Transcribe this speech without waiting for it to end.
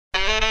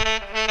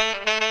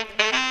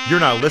You're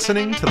now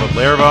listening to the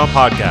Laravel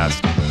Podcast.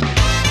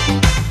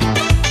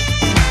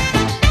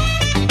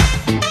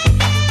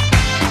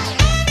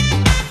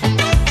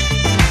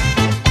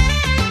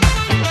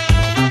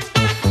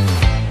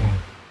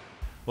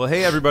 Well,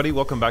 hey everybody,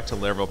 welcome back to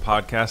Laravel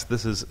Podcast.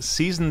 This is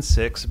Season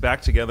 6,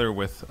 back together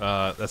with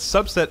a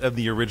subset of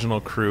the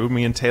original crew.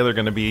 Me and Taylor are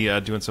going to be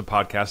doing some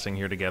podcasting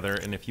here together.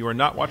 And if you are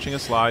not watching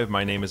us live,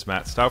 my name is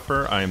Matt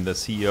Stauffer. I am the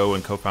CEO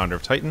and co-founder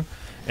of Titan.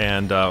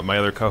 And my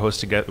other co-host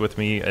to get with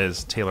me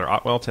is Taylor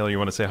Otwell. Taylor, you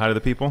want to say hi to the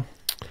people?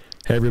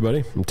 Hey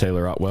everybody, I'm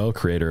Taylor Otwell,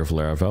 creator of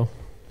Laravel.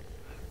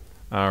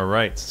 All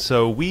right,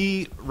 so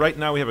right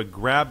now we have a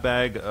grab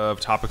bag of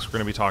topics we're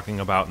going to be talking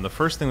about, and the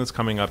first thing that's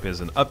coming up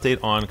is an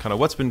update on kind of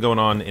what's been going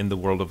on in the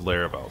world of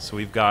Laravel. So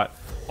we've got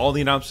all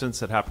the announcements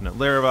that happened at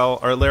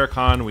Laravel, or at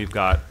Laracon. We've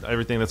got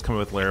everything that's coming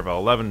with Laravel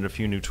 11 and a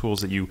few new tools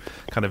that you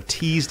kind of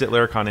teased at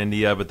Laracon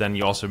India, but then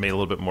you also made a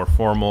little bit more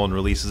formal and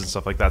releases and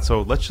stuff like that.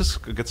 So let's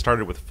just get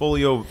started with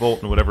Folio,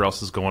 Volt, and whatever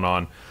else is going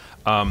on.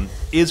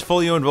 Is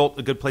Folio and Volt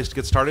a good place to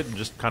get started? And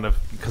just kind of,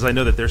 because I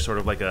know that they're sort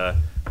of like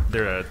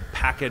they're a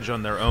package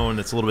on their own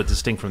that's a little bit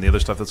distinct from the other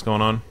stuff that's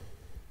going on.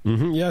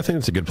 Mm-hmm. Yeah, I think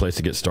it's a good place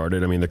to get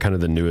started. I mean, they're kind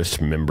of the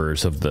newest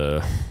members of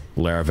the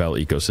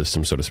Laravel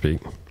ecosystem, so to speak.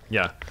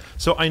 Yeah.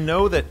 So I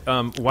know that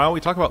while we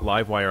talk about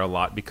Livewire a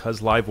lot, because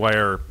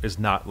Livewire is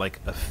not like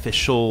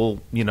official,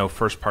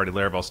 first-party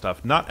Laravel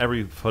stuff, not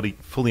everybody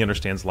fully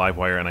understands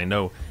Livewire, and I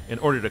know in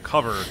order to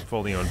cover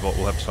Folio and Volt,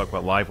 we'll have to talk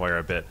about Livewire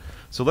a bit.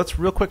 So let's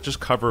real quick just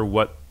cover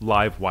what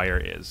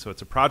Livewire is. So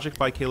it's a project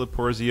by Caleb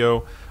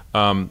Porzio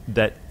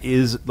that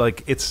is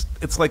like it's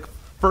like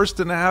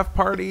first and a half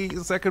party,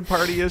 second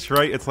party-ish,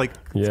 right? It's like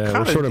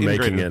we're sort of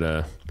making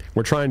it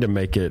we're trying to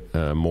make it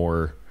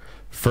more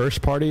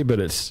first party, but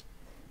it's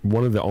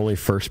one of the only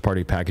first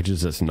party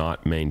packages that's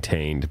not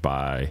maintained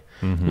by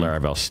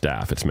Laravel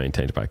staff. It's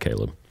maintained by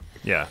Caleb.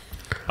 Yeah.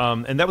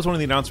 And that was one of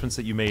the announcements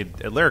that you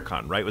made at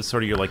Laracon, right? It was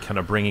sort of you're like kind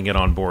of bringing it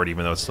on board,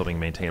 even though it's still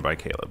being maintained by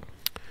Caleb.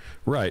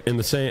 Right,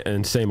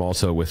 and same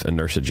also with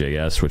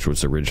Inertia.js, which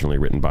was originally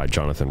written by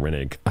Jonathan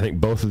Rennig. I think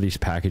both of these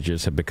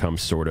packages have become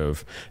sort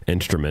of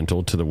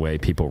instrumental to the way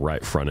people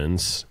write front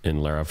ends in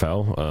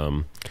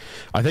Laravel.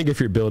 I think if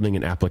you're building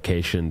an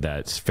application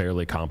that's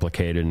fairly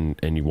complicated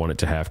and you want it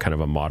to have kind of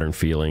a modern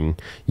feeling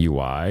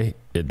UI,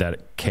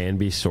 that can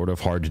be sort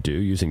of hard to do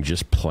using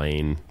just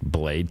plain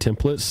Blade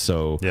templates.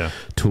 So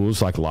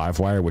tools like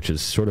Livewire, which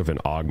is sort of an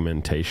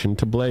augmentation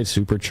to Blade,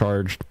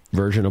 supercharged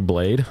version of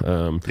Blade,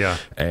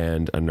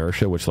 and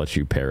Inertia, which lets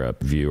you pair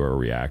up Vue or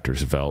React or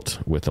Svelte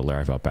with the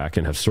Laravel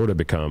backend, have sort of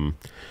become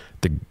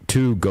the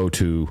two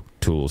go-to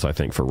tools, I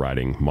think, for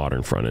writing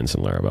modern front ends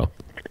in Laravel.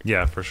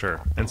 Yeah, for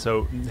sure. And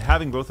so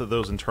having both of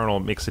those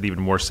internal makes it even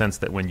more sense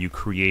that when you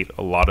create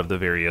a lot of the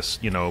various,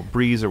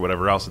 Breeze or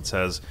whatever else, it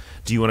says,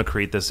 do you want to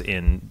create this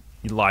in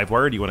Livewire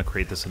or do you want to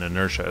create this in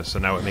Inertia? So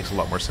now it makes a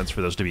lot more sense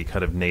for those to be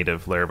kind of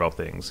native Laravel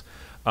things.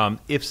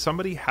 If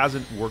somebody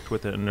hasn't worked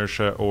with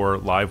Inertia or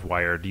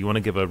Livewire, do you want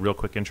to give a real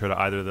quick intro to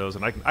either of those?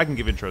 And I can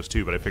give intros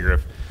too, but I figure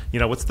if,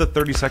 what's the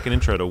 30-second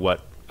intro to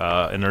what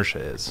Inertia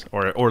is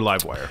or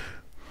Livewire?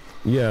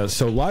 Yeah,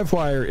 so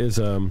Livewire is...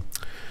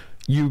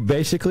 you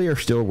basically are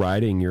still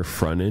writing your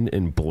front end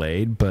in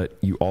Blade, but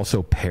you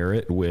also pair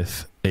it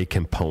with a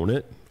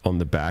component on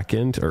the back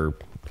end,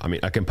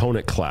 a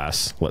component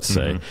class, let's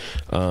say,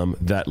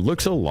 that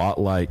looks a lot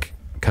like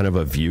kind of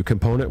a Vue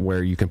component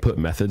where you can put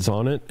methods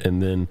on it,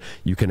 and then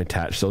you can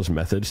attach those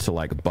methods to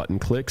like button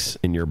clicks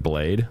in your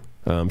Blade.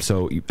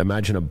 So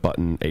imagine a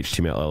button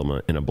HTML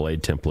element in a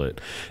Blade template.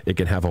 It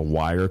can have a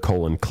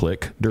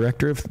wire::click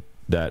directive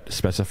that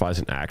specifies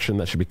an action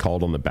that should be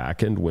called on the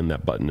back end when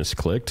that button is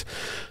clicked.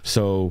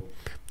 So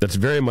that's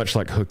very much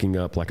like hooking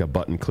up like a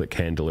button click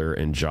handler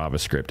in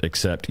JavaScript,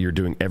 except you're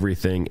doing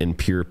everything in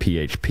pure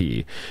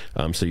PHP.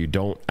 So you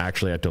don't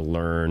actually have to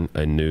learn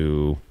a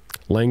new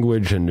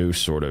language, a new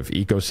sort of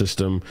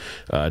ecosystem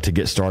to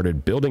get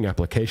started building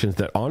applications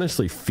that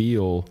honestly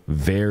feel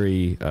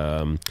very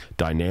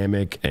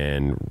dynamic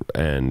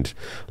and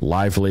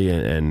lively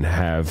and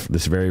have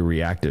this very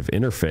reactive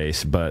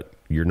interface, but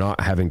you're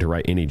not having to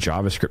write any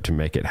JavaScript to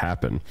make it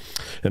happen.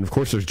 And of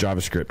course, there's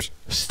JavaScript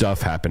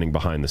stuff happening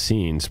behind the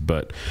scenes,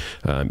 but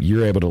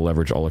you're able to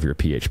leverage all of your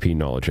PHP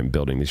knowledge in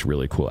building these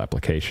really cool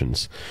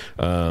applications.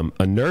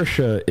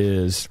 Inertia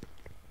is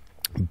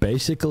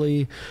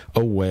basically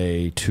a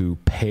way to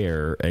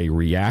pair a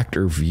React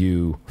or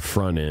Vue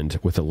front end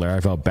with a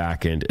Laravel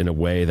back end in a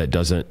way that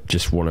doesn't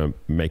just want to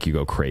make you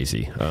go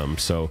crazy.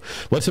 So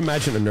let's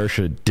imagine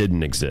Inertia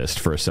didn't exist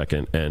for a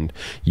second and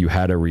you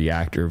had a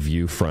React or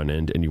Vue front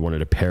end and you wanted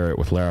to pair it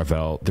with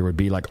Laravel. There would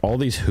be like all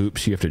these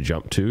hoops you have to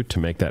jump to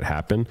make that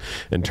happen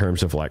in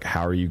terms of like,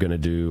 how are you going to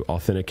do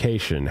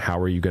authentication? How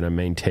are you going to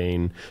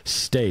maintain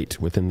state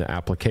within the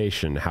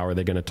application? How are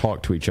they going to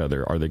talk to each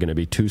other? Are there going to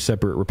be two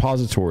separate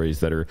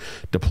repositories that are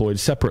deployed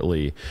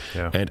separately?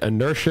 And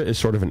Inertia is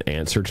sort of an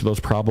answer to those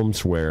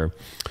problems where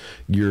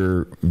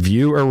your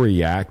Vue or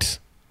React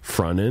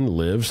front end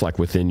lives like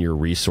within your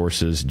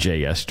resources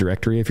JS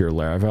directory if you're a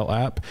Laravel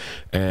app,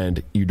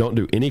 and you don't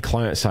do any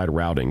client-side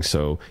routing.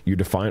 So you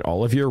define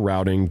all of your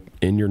routing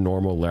in your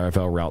normal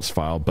Laravel routes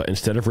file, but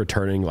instead of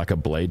returning like a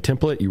blade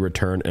template, you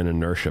return an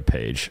inertia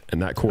page,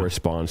 and that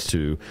corresponds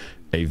to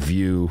a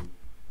view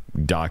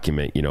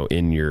document,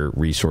 in your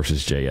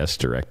resources JS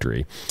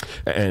directory,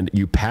 and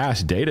you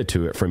pass data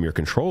to it from your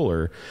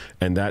controller,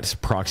 and that's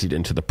proxied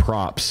into the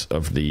props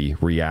of the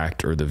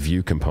React or the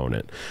Vue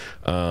component,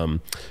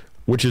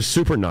 which is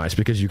super nice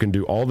because you can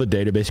do all the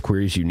database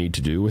queries you need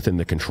to do within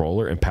the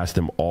controller and pass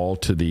them all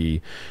to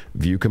the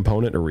Vue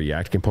component or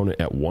React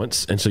component at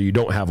once. And so you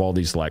don't have all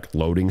these like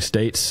loading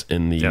states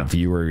in the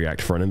Vue or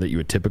React front end that you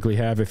would typically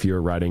have if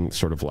you're writing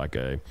sort of like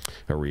a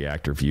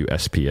React or Vue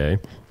SPA.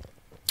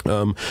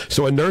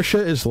 So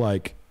inertia is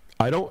like,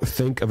 I don't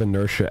think of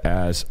inertia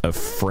as a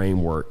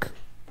framework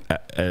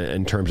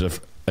in terms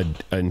of an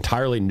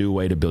entirely new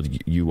way to build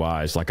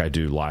UIs like I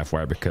do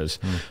Livewire, because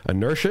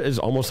inertia is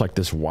almost like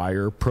this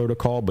wire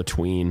protocol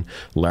between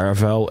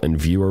Laravel and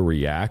Vue or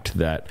React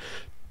that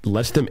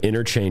lets them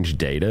interchange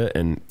data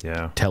and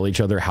tell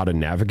each other how to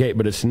navigate,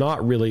 but it's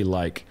not really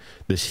like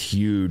this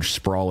huge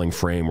sprawling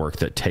framework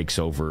that takes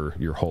over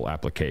your whole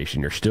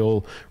application. You're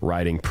still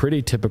writing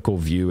pretty typical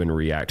Vue and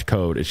React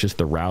code. It's just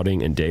the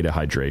routing and data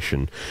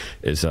hydration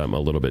is a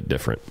little bit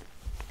different.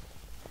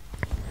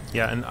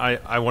 Yeah, and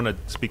I want to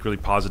speak really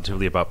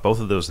positively about both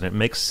of those, and it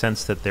makes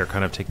sense that they're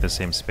kind of taking the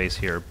same space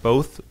here.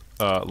 Both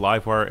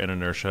Livewire and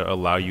Inertia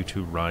allow you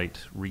to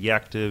write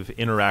reactive,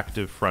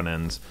 interactive front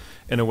ends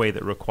in a way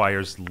that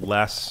requires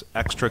less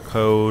extra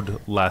code,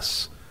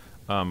 less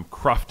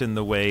cruft in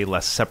the way,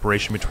 less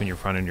separation between your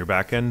front end and your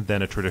back end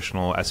than a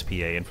traditional SPA.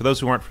 And for those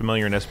who aren't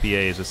familiar, an SPA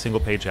is a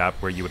single-page app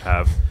where you would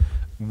have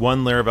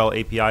one Laravel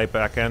API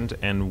backend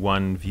and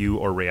one Vue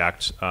or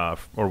React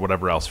or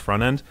whatever else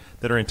front end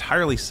that are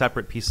entirely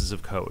separate pieces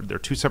of code. They're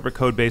two separate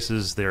code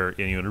bases.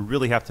 You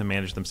really have to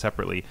manage them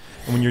separately.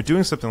 And when you're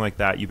doing something like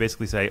that, you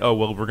basically say, oh,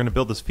 well, we're going to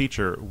build this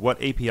feature. What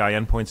API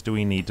endpoints do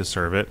we need to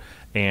serve it?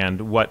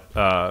 And what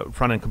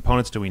front end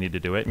components do we need to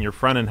do it? And your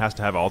front end has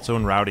to have its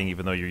own routing,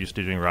 even though you're used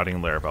to doing routing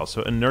in Laravel.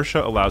 So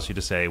Inertia allows you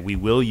to say, we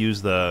will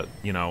use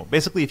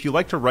basically if you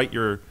like to write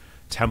your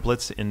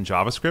templates in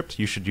JavaScript,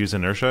 you should use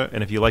Inertia,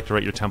 and if you like to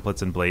write your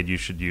templates in Blade, you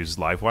should use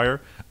Livewire,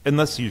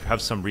 unless you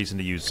have some reason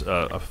to use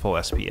a full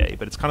SPA.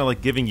 But it's kind of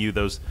like giving you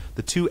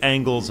the two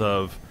angles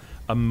of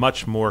a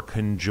much more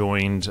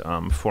conjoined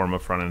form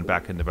of front-end,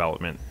 back-end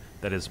development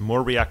that is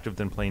more reactive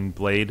than plain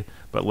Blade,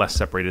 but less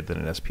separated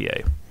than an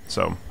SPA.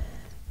 So,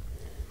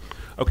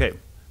 okay,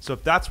 so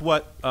if that's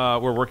what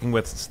we're working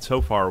with so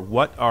far,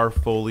 what are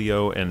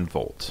Folio and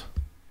Volt?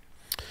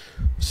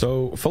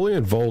 So Folio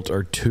and Volt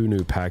are two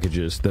new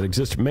packages that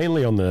exist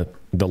mainly on the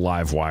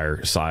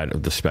Livewire side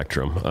of the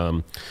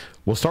spectrum.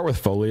 We'll start with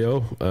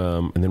Folio,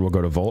 and then we'll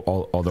go to Volt,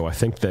 although I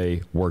think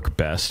they work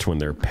best when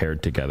they're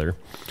paired together.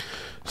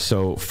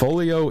 So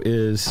Folio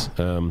is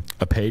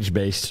a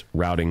page-based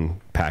routing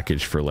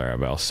package for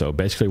Laravel. So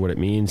basically what it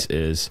means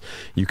is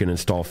you can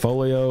install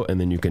Folio,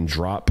 and then you can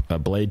drop a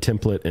Blade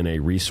template in a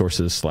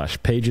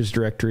resources/pages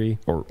directory,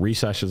 or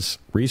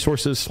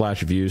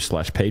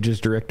resources/views/pages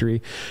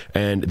directory,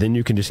 and then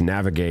you can just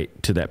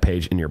navigate to that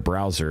page in your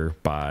browser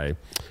by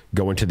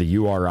going to the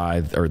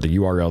URI or the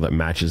URL that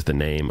matches the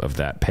name of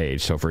that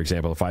page. So for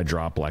example, if I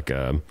drop like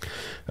a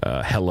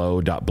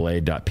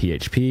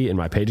hello.blade.php in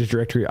my pages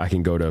directory, I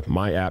can go to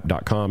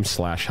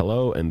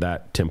myapp.com/hello, and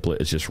that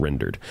template is just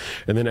rendered.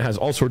 And then it has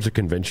all sorts of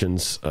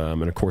conventions,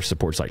 and of course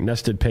supports like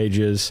nested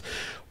pages,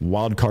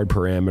 wildcard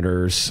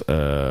parameters,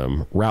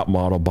 route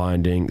model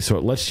binding. So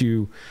it lets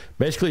you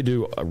basically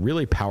do a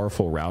really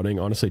powerful routing,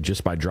 honestly,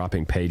 just by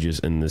dropping pages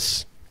in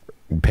this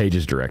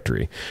pages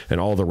directory, and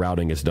all the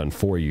routing is done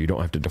for you. You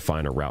don't have to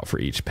define a route for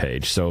each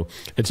page. So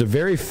it's a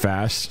very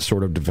fast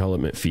sort of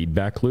development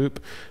feedback loop.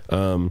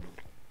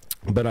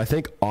 But I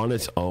think on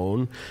its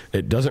own,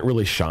 it doesn't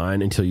really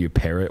shine until you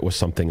pair it with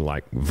something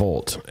like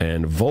Volt.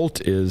 And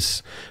Volt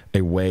is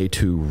a way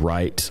to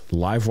write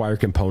Livewire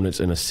components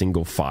in a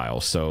single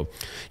file. So,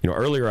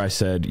 earlier I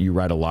said you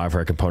write a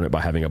Livewire component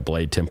by having a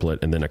Blade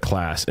template and then a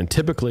class. And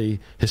typically,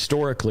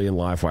 historically in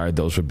Livewire,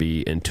 those would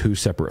be in two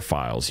separate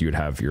files. You'd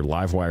have your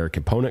Livewire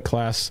component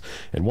class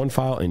in one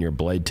file and your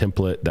Blade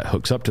template that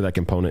hooks up to that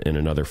component in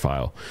another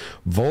file.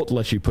 Volt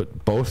lets you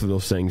put both of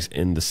those things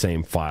in the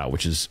same file,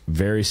 which is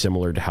very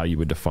similar to how you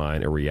would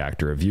define a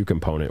React or a Vue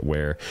component,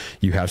 where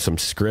you have some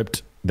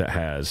script that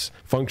has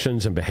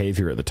functions and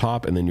behavior at the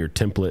top, and then your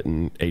template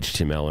and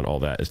HTML and all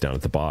that is down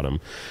at the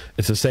bottom.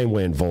 It's the same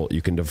way in Volt.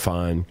 You can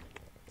define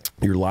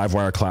your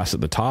Livewire class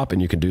at the top,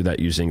 and you can do that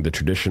using the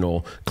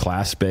traditional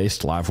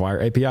class-based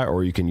Livewire API,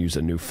 or you can use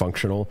a new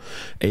functional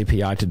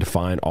API to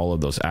define all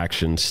of those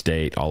actions,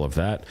 state, all of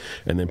that,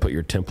 and then put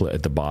your template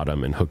at the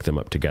bottom and hook them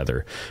up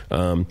together.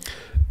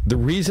 The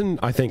reason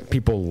I think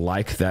people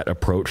like that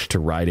approach to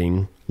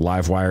writing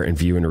Livewire and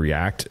Vue and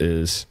React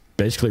is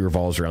basically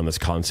revolves around this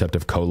concept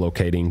of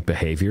co-locating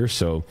behavior.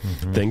 So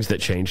things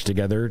that change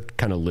together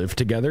kind of live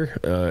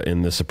together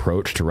in this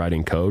approach to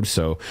writing code.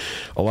 So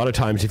a lot of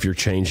times if you're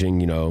changing,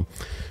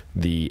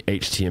 the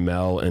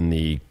HTML and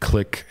the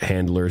click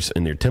handlers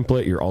in your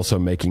template, you're also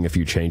making a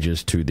few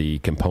changes to the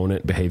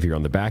component behavior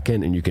on the back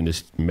end, and you can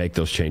just make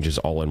those changes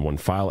all in one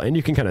file, and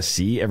you can kind of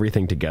see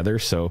everything together.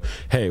 So,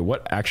 hey,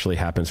 what actually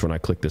happens when I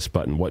click this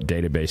button? What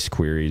database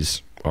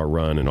queries are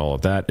run and all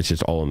of that? It's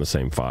just all in the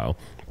same file.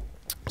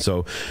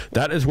 So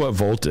that is what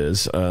Volt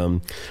is.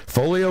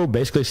 Folio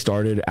basically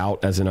started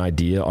out as an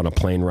idea on a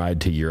plane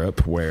ride to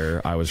Europe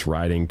where I was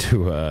riding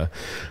to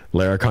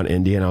Laracon,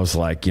 India, and I was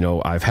like,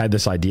 I've had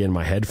this idea in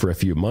my head for a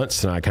few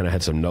months, and I kind of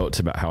had some notes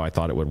about how I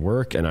thought it would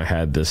work, and I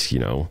had this,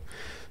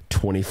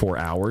 24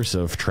 hours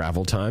of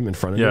travel time in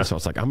front of me, so I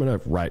was like, I'm going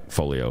to write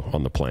Folio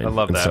on the plane. I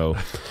love that. So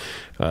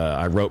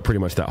I wrote pretty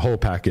much that whole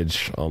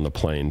package on the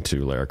plane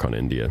to Laracon,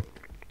 India.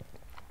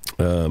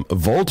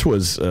 Volt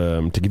was,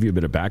 to give you a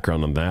bit of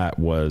background on that,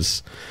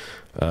 was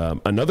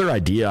another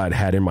idea I'd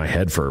had in my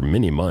head for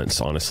many months,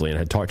 honestly, and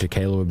had talked to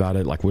Caleb about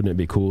it. Like, wouldn't it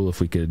be cool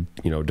if we could,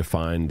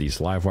 define these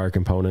Livewire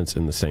components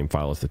in the same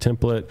file as the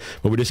template?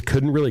 But we just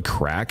couldn't really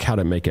crack how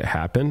to make it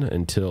happen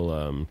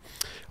until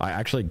I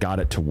actually got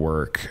it to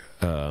work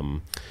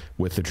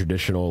with the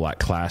traditional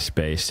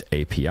class-based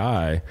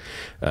API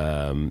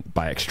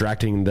by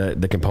extracting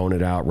the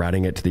component out,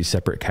 writing it to these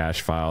separate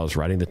cache files,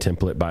 writing the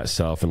template by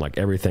itself, and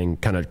everything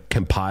kind of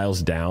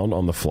compiles down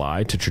on the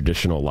fly to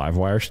traditional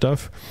Livewire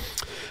stuff.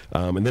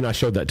 And then I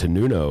showed that to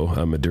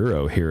Nuno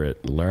Maduro here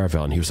at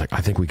Laravel, and he was like, I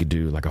think we could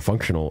do a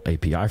functional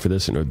API for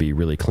this, and it would be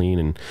really clean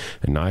and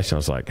nice. And I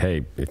was like,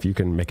 hey, if you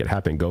can make it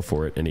happen, go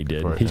for it. And he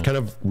did. He's kind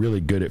of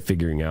really good at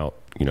figuring out,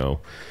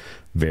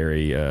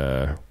 very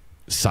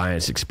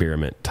science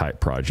experiment type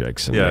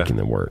projects and making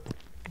them work.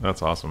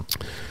 That's awesome.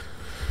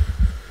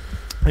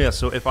 Yeah,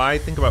 so if I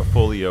think about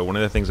Folio, one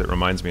of the things that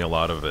reminds me a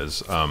lot of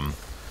is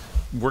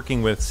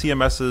working with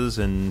CMSs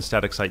and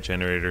static site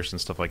generators and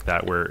stuff like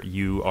that, where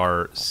you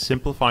are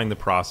simplifying the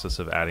process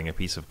of adding a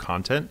piece of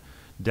content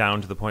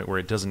down to the point where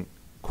it doesn't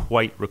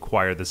quite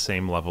require the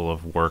same level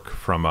of work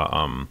from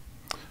a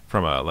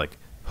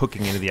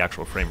hooking into the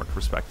actual framework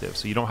perspective.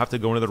 So you don't have to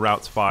go into the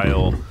routes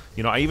file.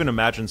 I even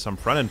imagine some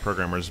front-end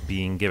programmers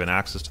being given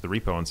access to the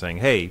repo and saying,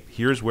 hey,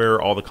 here's where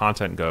all the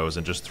content goes,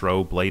 and just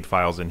throw blade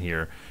files in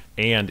here.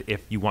 And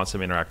if you want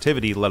some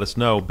interactivity, let us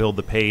know, build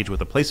the page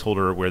with a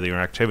placeholder where the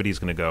interactivity is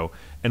going to go,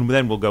 and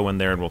then we'll go in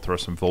there and we'll throw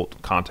some Volt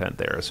content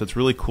there. So it's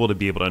really cool to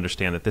be able to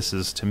understand that this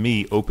is, to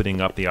me, opening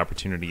up the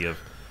opportunity of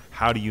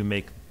how do you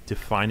make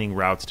defining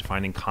routes,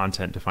 defining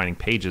content, defining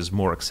pages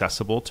more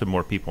accessible to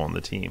more people on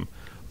the team.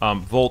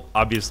 Volt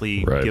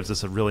obviously gives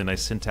us a really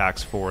nice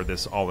syntax for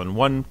this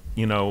all-in-one,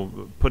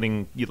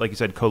 putting, like you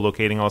said,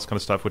 co-locating, all this kind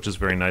of stuff, which is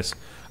very nice.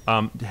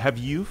 Have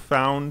you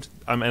found,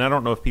 and I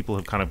don't know if people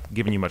have kind of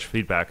given you much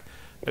feedback,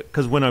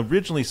 because when I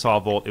originally saw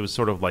Volt, it was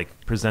sort of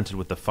presented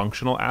with the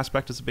functional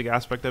aspect as a big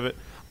aspect of it.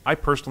 I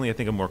personally, I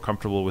think I'm more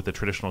comfortable with the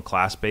traditional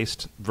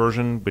class-based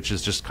version, which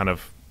is just kind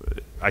of,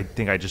 I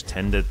think I just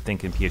tend to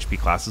think in PHP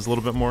classes a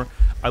little bit more.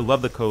 I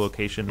love the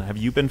co-location. Have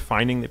you been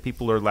finding that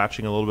people are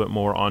latching a little bit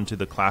more onto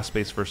the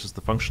class-based versus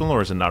the functional,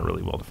 or is it not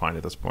really well defined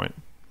at this point?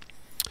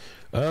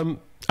 I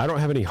don't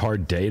have any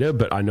hard data,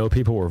 but I know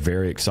people were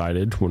very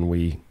excited when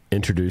we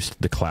introduced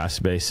the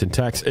class-based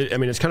syntax.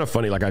 It's kind of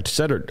funny. Like I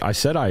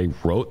said I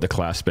wrote the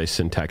class-based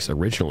syntax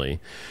originally,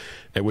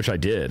 which I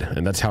did,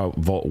 and that's how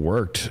Volt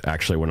worked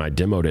actually when I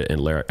demoed it at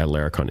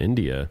Laracon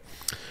India.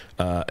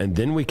 And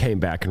then we came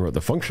back and wrote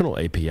the functional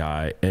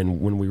API.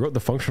 And when we wrote the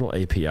functional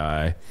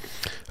API,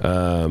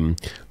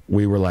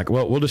 we were like,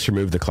 well, we'll just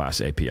remove the class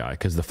API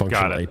because the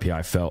functional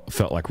API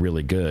felt like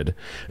really good.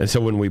 And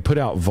so when we put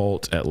out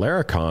Volt at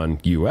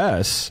Laracon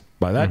US,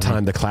 by that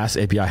time, the class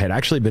API had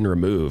actually been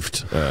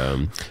removed,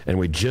 and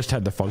we just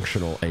had the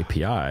functional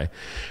API.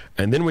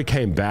 And then we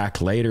came back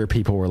later.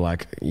 People were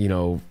like,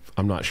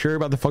 I'm not sure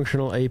about the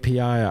functional API.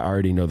 I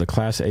already know the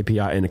class API.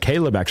 And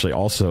Caleb actually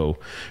also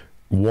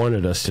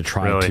wanted us to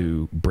try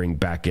to bring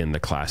back in the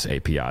class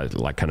API,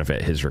 kind of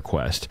at his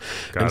request.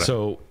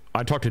 So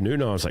I talked to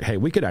Nuno. I was like, hey,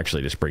 we could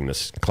actually just bring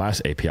this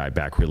class API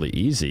back really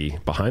easy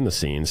behind the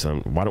scenes.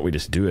 Why don't we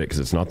just do it? Because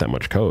it's not that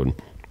much code.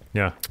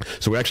 Yeah.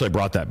 So we actually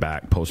brought that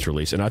back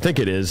post-release. And I think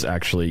it is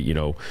actually,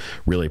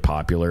 really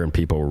popular, and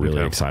people were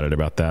really excited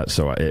about that.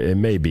 So it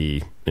may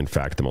be, in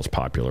fact, the most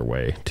popular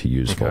way to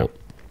use Volt.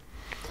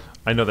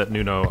 I know that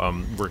Nuno,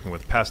 working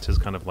with Pest, has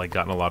kind of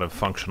gotten a lot of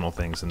functional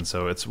things. And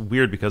so it's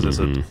weird because as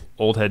an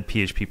old head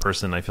PHP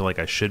person, I feel like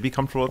I should be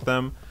comfortable with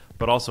them.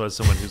 But also as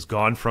someone who's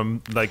gone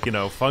from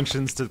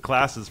functions to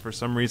classes, for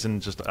some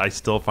reason, I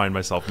still find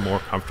myself more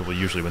comfortable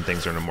usually when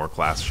things are in a more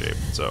class shape.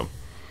 So,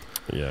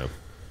 yeah.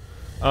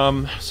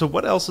 So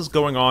what else is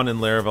going on in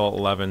Laravel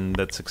 11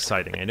 that's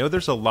exciting? I know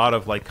there's a lot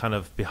of kind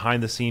of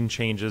behind the scene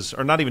changes,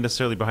 or not even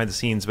necessarily behind the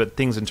scenes, but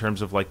things in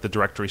terms of the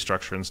directory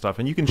structure and stuff.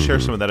 And you can share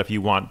some of that if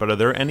you want, but are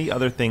there any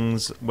other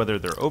things, whether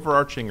they're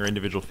overarching or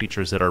individual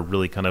features, that are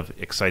really kind of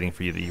exciting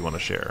for you that you want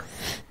to share?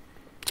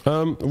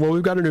 Well,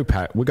 we've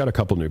got we got a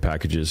couple new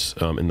packages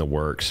in the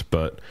works,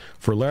 but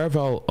for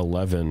Laravel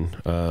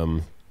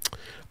 11,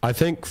 I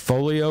think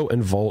Folio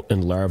and Volt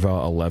and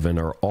Laravel 11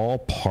 are all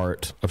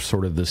part of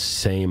sort of the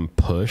same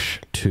push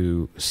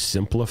to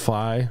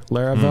simplify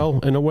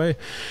Laravel in a way.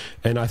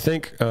 And I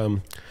think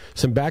some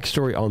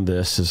backstory on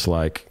this is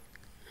like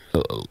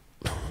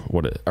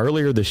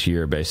earlier this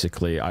year,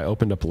 basically, I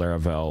opened up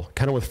Laravel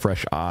kind of with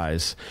fresh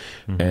eyes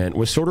and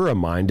was sort of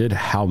reminded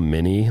how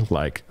many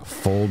like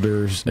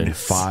folders and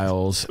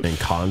files and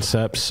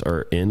concepts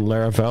are in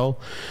Laravel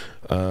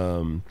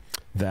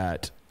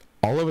that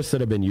all of us that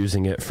have been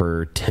using it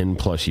for 10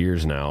 plus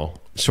years now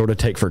sort of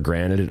take for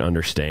granted and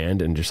understand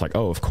and just like,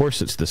 oh, of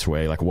course it's this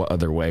way. Like, what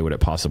other way would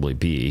it possibly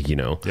be, you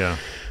know? Yeah.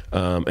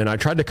 And I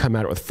tried to come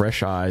at it with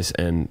fresh eyes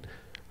and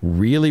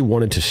really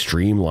wanted to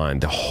streamline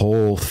the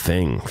whole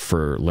thing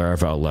for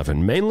Laravel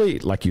 11, mainly,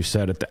 like you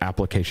said, at the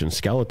application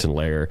skeleton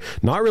layer,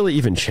 not really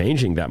even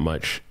changing that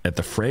much at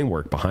the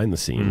framework behind the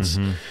scenes.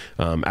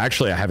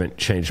 Actually, I haven't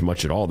changed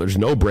much at all. There's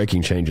no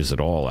breaking changes at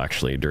all,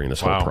 actually, during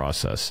this whole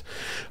process.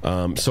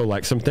 So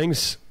like some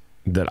things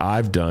that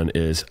I've done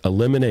is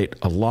eliminate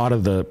a lot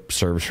of the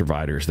service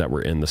providers that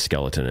were in the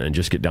skeleton and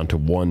just get down to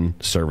one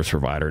service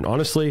provider. And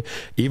honestly,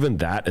 even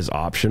that is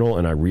optional,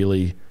 and I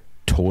really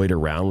toyed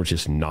around with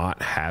just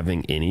not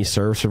having any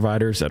service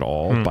providers at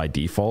all by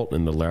default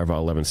in the Laravel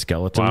 11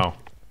 skeleton. Wow.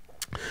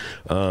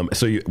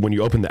 So when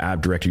you open the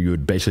app directory, you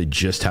would basically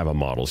just have a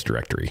models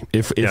directory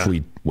if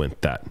we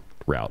went that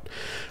route.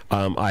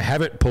 I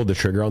haven't pulled the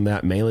trigger on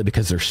that, mainly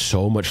because there's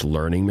so much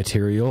learning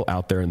material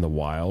out there in the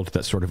wild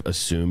that sort of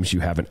assumes you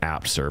have an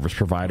app service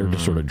provider to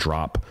sort of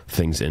drop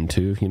things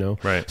into, you know,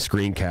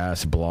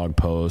 screencasts, blog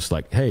posts,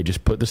 like, hey,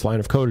 just put this line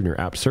of code in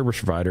your app service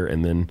provider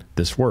and then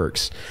this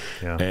works.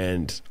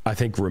 And I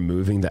think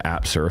removing the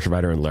app service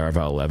provider in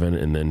Laravel 11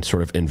 and then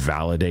sort of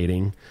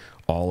invalidating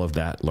all of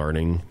that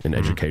learning and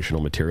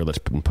educational material that's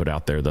been put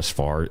out there thus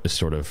far is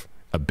sort of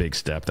a big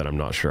step that I'm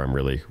not sure I'm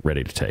really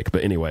ready to take.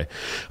 But anyway,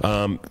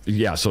 so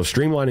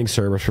streamlining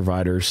service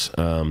providers.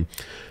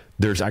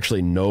 There's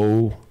actually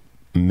no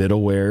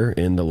middleware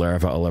in the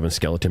Laravel 11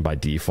 skeleton by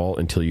default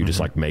until you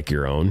just like make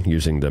your own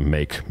using the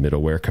make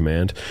middleware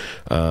command.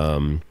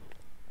 The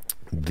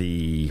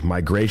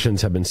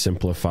migrations have been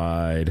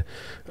simplified.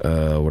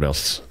 What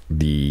else?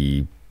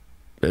 The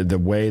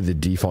way the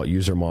default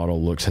user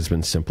model looks has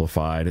been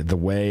simplified. The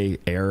way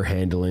error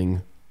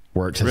handling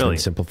works has been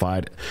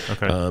simplified.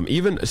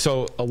 Even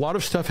so, a lot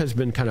of stuff has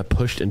been kind of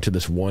pushed into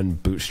this one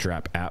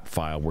Bootstrap app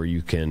file where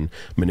you can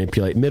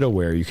manipulate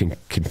middleware, you can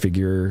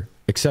configure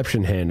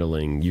exception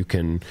handling, you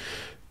can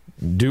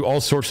do all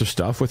sorts of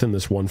stuff within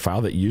this one file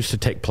that used to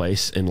take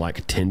place in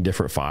like 10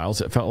 different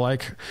files, it felt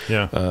like.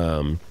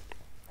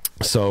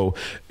 So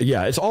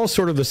yeah, it's all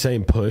sort of the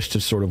same push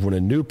to sort of when a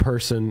new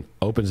person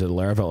opens a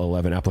Laravel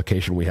 11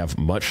 application, we have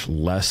much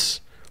less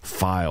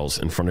files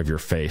in front of your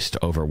face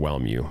to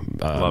overwhelm you,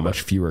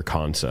 much fewer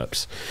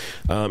concepts.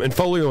 And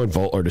Folio and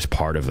Volt are just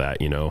part of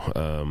that, you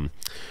know.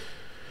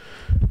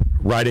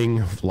 Writing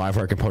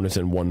Livewire components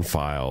in one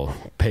file,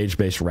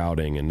 page-based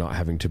routing, and not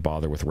having to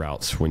bother with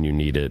routes when you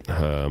need it.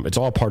 It's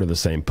all part of the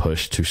same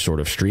push to sort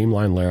of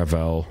streamline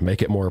Laravel,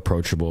 make it more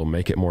approachable,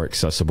 make it more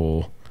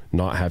accessible,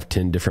 not have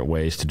 10 different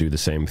ways to do the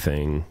same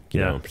thing, you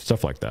know,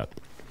 stuff like that.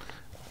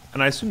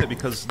 And I assume that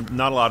because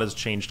not a lot has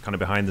changed kind of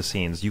behind the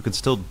scenes, you could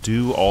still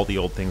do all the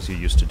old things you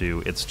used to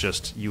do. It's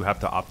just you have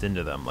to opt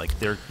into them. Like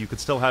you could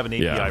still have an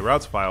API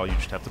routes file, you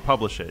just have to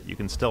publish it. You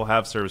can still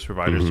have service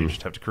providers, you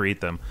just have to create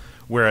them.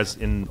 Whereas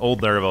in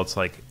old Laravel, it's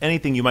like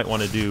anything you might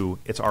want to do,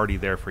 it's already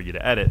there for you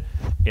to edit.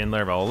 In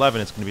Laravel 11,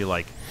 it's going to be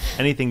like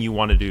anything you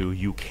want to do,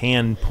 you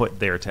can put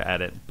there to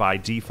edit. By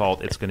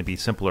default, it's going to be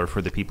simpler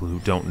for the people who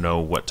don't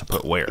know what to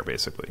put where,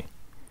 basically.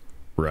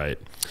 Right.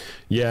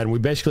 Yeah, and we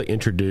basically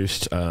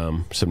introduced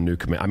some new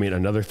command. I mean,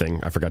 another thing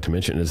I forgot to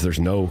mention is there's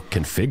no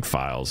config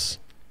files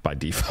by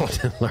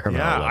default in Laravel 11.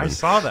 Yeah, I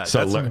saw that.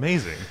 So that's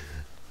amazing.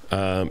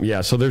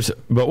 Yeah, so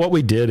but what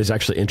we did is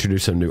actually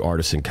introduce some new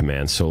artisan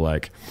commands. So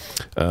like,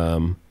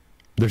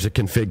 there's a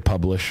config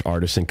publish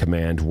artisan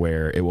command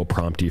where it will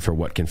prompt you for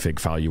what config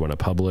file you want to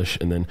publish.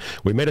 And then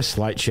we made a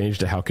slight change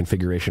to how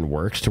configuration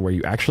works to where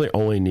you actually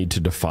only need to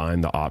define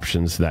the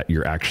options that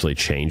you're actually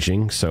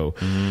changing. So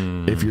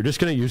if you're just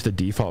going to use the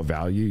default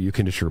value, you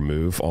can just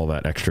remove all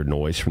that extra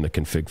noise from the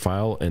config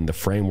file and the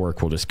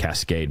framework will just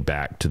cascade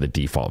back to the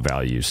default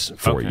values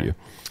for you.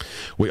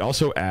 We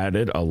also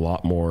added a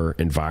lot more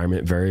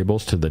environment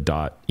variables to the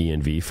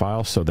 .env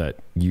file so that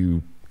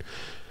you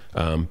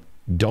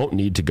don't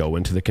need to go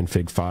into the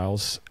config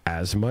files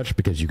as much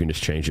because you can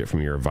just change it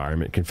from your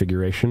environment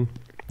configuration.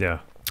 Yeah.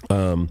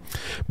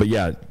 But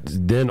yeah,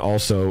 then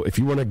also, if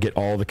you want to get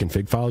all the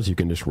config files, you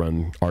can just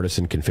run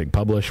artisan config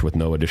publish with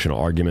no additional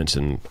arguments,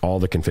 and all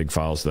the config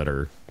files that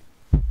are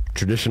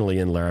traditionally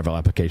in Laravel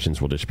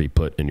applications will just be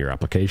put in your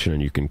application,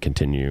 and you can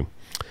continue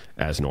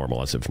as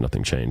normal, as if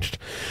nothing changed.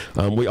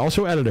 We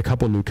also added a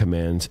couple new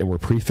commands, and we're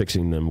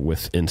prefixing them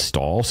with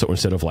install. So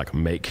instead of like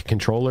make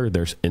controller,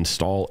 there's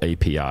install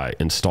API,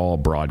 install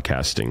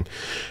broadcasting.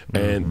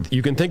 And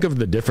you can think of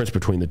the difference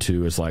between the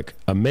two as like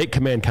a make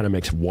command kind of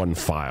makes one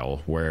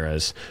file,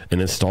 whereas an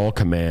install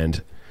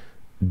command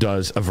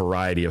does a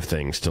variety of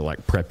things to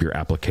like prep your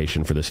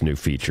application for this new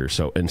feature.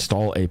 So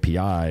install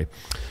API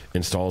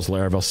installs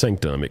Laravel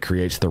Sanctum. It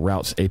creates the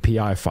routes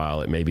API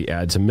file. It maybe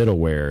adds a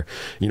middleware.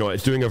 You know,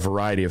 it's doing a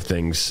variety of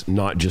things,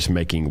 not just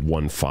making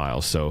one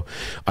file. So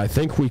I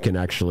think we can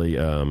actually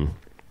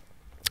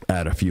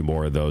add a few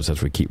more of those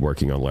as we keep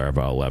working on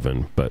Laravel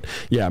 11. But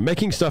yeah,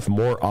 making stuff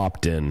more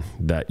opt-in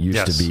that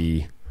used to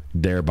be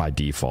there by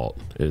default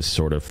is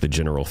sort of the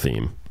general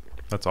theme.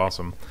 That's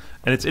awesome.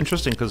 And it's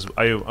interesting because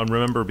I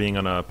remember being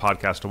on a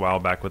podcast a while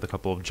back with a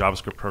couple of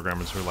JavaScript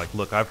programmers who were like,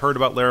 look, I've heard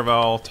about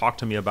Laravel, talk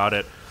to me about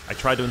it. I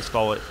tried to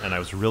install it, and I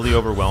was really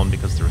overwhelmed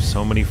because there were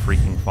so many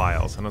freaking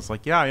files. And I was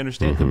like, yeah, I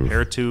understand.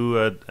 Compared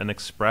to an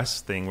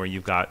Express thing where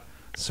you've got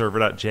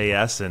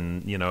server.js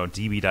and, you know,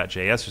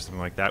 db.js or something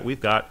like that, we've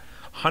got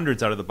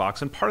hundreds out of the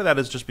box. And part of that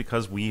is just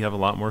because we have a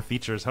lot more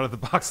features out of the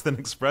box than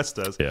Express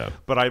does. Yeah.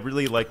 But I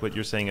really like what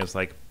you're saying is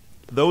like,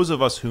 those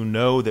of us who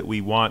know that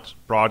we want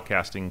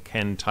broadcasting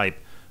can type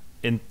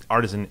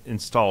artisan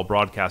install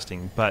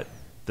broadcasting, but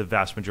the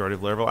vast majority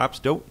of Laravel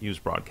apps don't use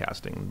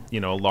broadcasting.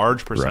 You know, a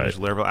large percentage of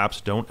Laravel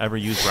apps don't ever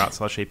use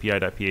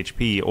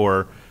route/api.php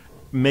or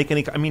make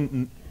any. I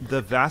mean,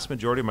 the vast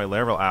majority of my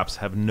Laravel apps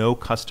have no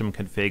custom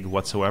config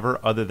whatsoever,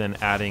 other than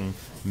adding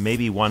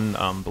maybe one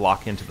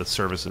block into the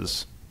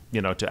services.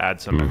 You know, to add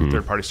some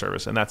third-party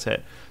service, and that's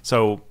it.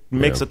 So it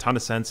makes a ton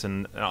of sense,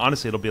 and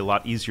honestly, it'll be a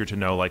lot easier to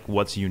know like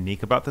what's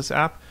unique about this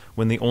app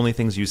when the only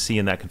things you see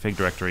in that config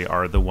directory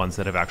are the ones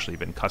that have actually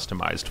been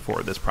customized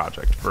for this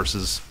project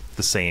versus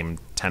the same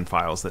 10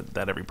 files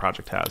that every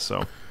project has.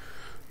 So,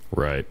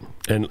 right,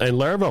 and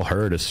Laravel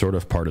Herd is sort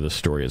of part of the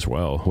story as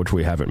well, which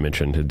we haven't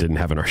mentioned. It didn't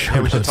have in our show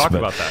notes. We should talk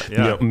about that. Yeah,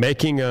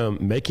 you know,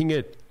 making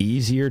it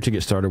easier to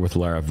get started with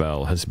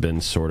Laravel has been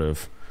sort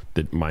of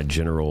my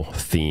general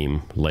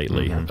theme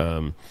lately.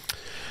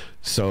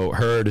 So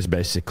Herd is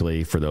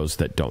basically, for those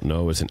that don't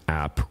know, is an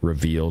app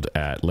revealed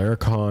at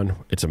Laracon.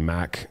 It's a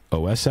Mac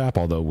OS app,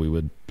 although we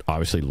would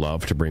obviously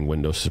love to bring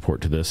Windows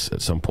support to this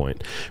at some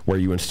point, where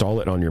you install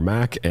it on your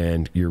Mac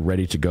and you're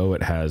ready to go.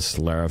 It has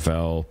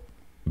Laravel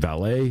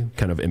Valet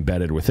kind of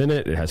embedded within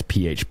it. It has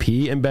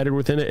PHP embedded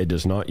within it. It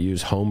does not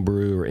use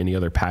Homebrew or any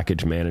other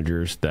package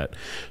managers that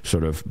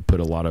sort of put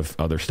a lot of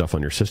other stuff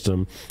on your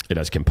system. It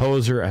has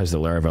Composer. It has the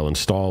Laravel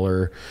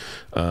installer.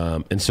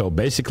 And so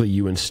basically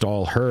you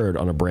install Herd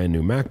on a brand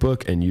new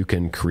MacBook and you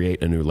can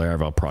create a new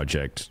Laravel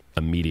project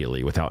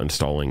immediately without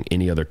installing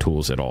any other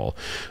tools at all.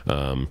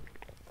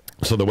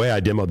 So the way I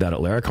demoed that at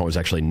Laracon was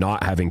actually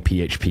not having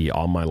PHP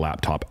on my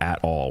laptop at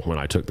all when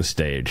I took the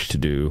stage to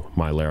do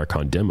my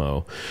Laracon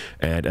demo.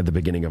 And at the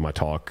beginning of my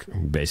talk,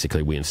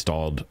 basically we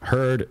installed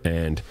Herd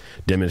and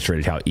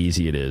demonstrated how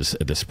easy it is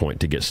at this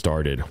point to get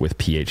started with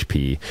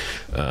PHP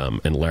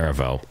and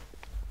Laravel.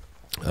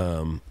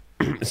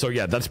 So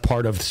yeah, that's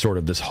part of sort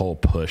of this whole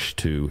push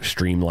to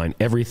streamline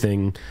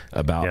everything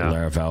about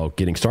Laravel,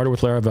 getting started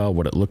with Laravel,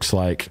 what it looks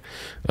like,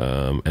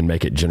 and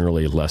make it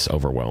generally less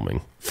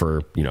overwhelming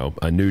for, you know,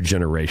 a new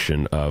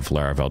generation of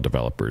Laravel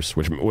developers,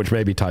 which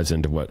maybe ties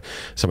into what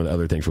some of the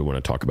other things we want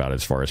to talk about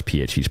as far as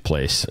PHP's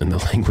place in the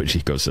language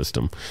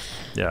ecosystem.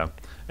 Yeah.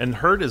 And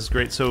Herd is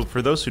great. So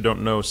for those who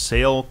don't know,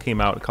 Sail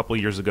came out a couple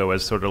of years ago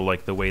as sort of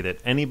like the way that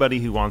anybody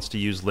who wants to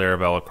use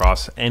Laravel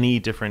across any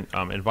different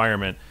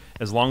environment,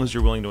 as long as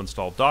you're willing to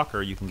install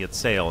Docker, you can get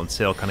Sail, and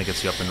Sail kind of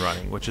gets you up and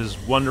running, which is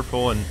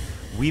wonderful. And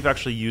we've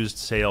actually used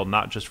Sail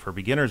not just for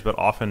beginners, but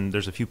often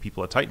there's a few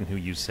people at Titan who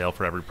use Sail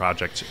for every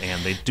project,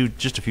 and they do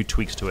just a few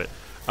tweaks to it.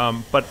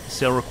 But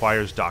Sail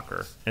requires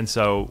Docker. And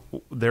so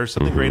there's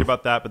something great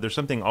about that, but there's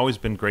something always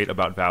been great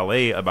about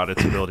Valet, about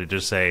its ability to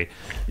just say,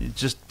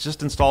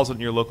 just installs it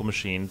in your local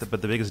machine.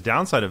 But the biggest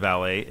downside of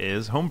Valet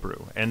is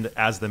Homebrew. And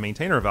as the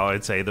maintainer of Valet,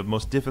 I'd say the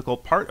most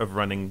difficult part of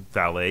running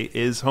Valet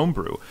is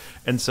Homebrew.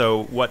 And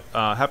so what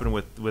happened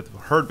with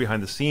Herd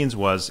behind the scenes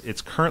was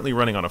it's currently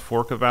running on a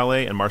fork of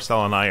Valet, and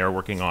Marcel and I are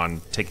working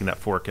on taking that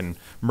fork and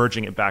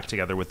merging it back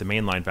together with the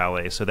mainline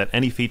Valet so that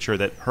any feature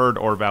that Herd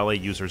or Valet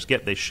users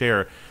get, they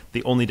share.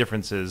 The only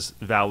difference is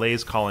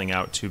Valet's calling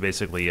out to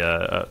basically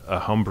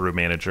a Homebrew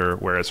manager,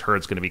 whereas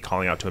Herd's going to be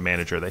calling out to a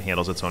manager that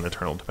handles its own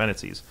internal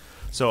dependencies.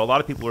 So a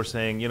lot of people are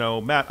saying, you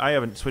know, Matt, I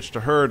haven't switched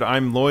to Herd.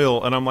 I'm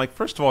loyal. And I'm like,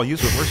 first of all,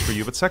 use what works for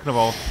you. But second of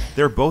all,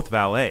 they're both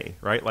Valet,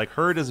 right? Like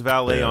Herd is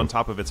Valet on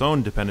top of its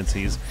own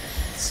dependencies.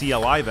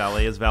 CLI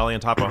Valet is Valet on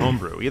top of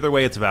Homebrew. Either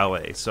way, it's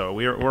Valet. So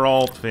we're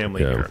all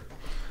family here.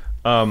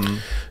 Go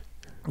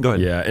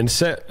ahead. Yeah, and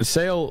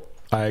Sail...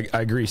 I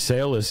agree.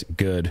 Sail is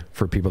good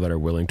for people that are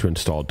willing to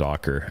install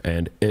Docker,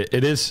 and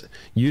it is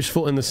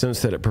useful in the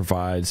sense that it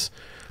provides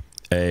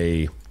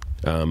a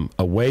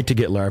way to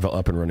get Laravel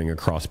up and running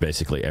across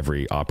basically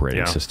every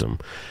operating system.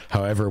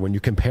 However, when you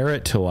compare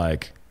it to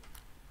like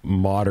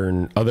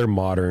other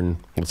modern,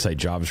 let's say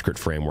JavaScript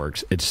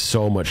frameworks, it's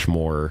so much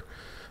more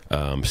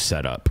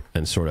setup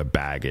and sort of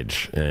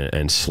baggage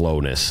and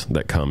slowness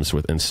that comes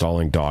with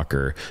installing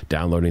Docker,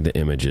 downloading the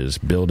images,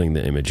 building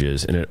the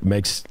images, and it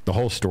makes the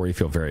whole story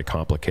feel very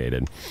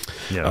complicated.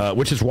 Yeah.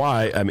 Which is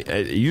why, I mean,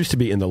 it used to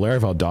be in the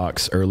Laravel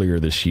docs earlier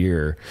this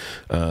year,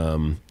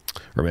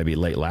 or maybe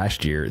late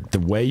last year, the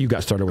way you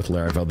got started with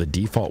Laravel, the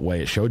default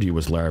way it showed you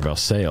was Laravel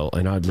Sail.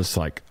 And I just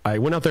like, I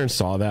went out there and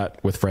saw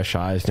that with fresh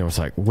eyes, and I was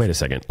like, wait a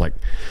second, like,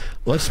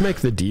 let's make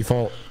the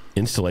default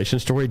installation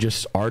story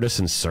just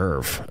artisan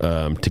serve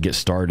to get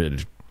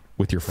started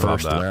with your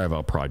first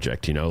Laravel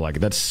project. You know, like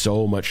that's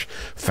so much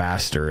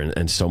faster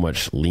and so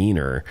much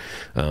leaner.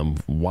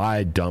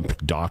 Why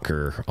dump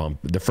Docker on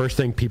the first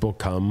thing people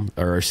come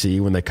or see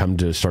when they come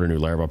to start a new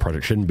Laravel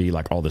project? Shouldn't be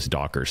like all this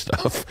Docker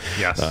stuff.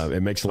 Yes,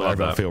 it makes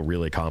Laravel feel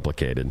really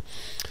complicated.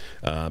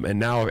 And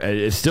now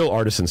it's still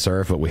artisan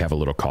serve, but we have a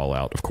little call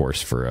out, of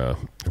course, for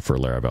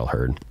Laravel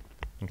Herd.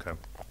 Okay.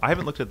 I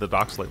haven't looked at the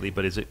docs lately,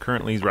 but is it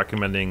currently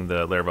recommending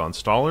the Laravel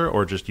installer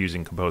or just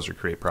using Composer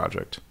Create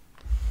Project?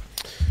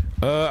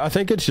 I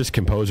think it's just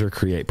Composer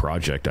Create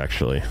Project,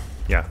 actually.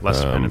 Yeah,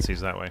 less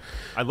dependencies that way.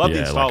 I love the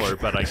installer,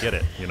 but I get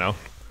it, you know?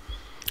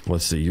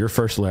 Let's see, your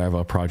first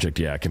Laravel project,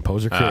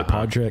 Composer Create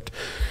Project,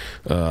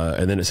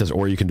 and then it says,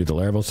 or you can do the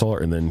Laravel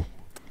installer, and then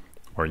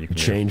or you can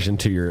change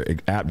into your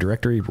app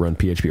directory, run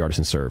PHP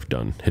artisan serve,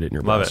 done. Hit it in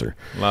your browser.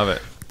 Love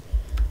it.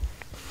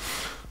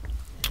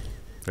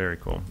 Very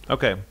cool.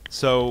 Okay,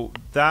 so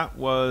that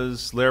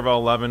was Laravel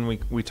 11.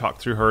 We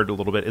talked through Herd a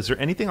little bit. Is there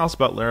anything else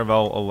about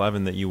Laravel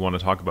 11 that you want to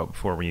talk about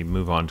before we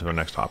move on to our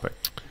next topic?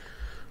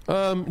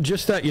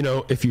 Just that, you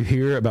know, if you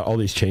hear about all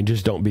these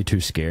changes, don't be too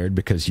scared,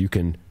 because you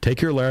can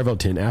take your Laravel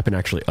 10 app and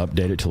actually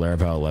update it to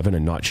Laravel 11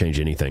 and not change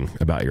anything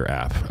about your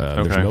app.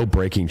 There's no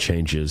breaking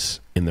changes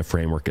in the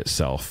framework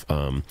itself.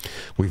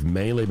 We've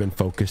mainly been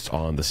focused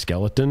on the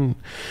skeleton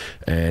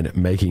and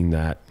making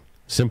that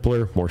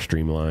simpler, more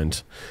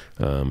streamlined,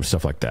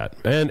 stuff like that.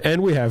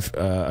 And we have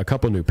a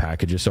couple new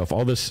packages. So if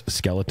all this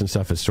skeleton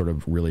stuff is sort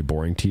of really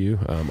boring to you,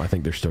 I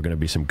think there's still going to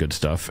be some good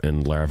stuff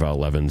in Laravel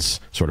 11's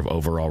sort of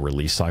overall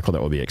release cycle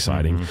that will be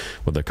exciting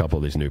with a couple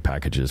of these new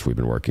packages we've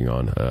been working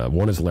on.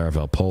 One is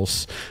Laravel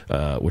Pulse,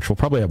 which we'll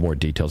probably have more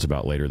details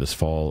about later this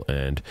fall.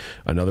 And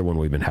another one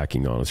we've been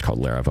hacking on is called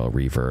Laravel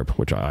Reverb,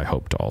 which I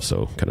hope to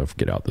also kind of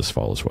get out this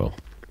fall as well.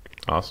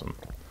 Awesome.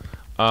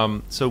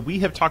 So we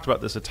have talked about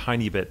this a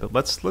tiny bit, but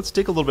let's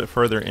dig a little bit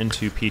further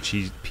into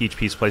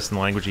PHP's place in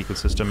the language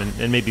ecosystem,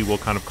 and maybe we'll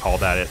kind of call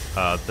that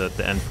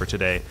the end for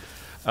today.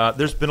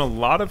 There's been a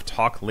lot of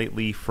talk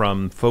lately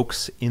from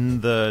folks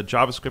in the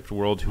JavaScript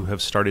world who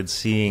have started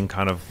seeing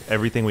kind of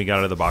everything we got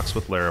out of the box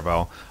with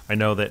Laravel. I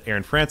know that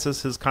Aaron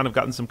Francis has kind of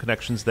gotten some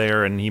connections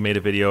there, and he made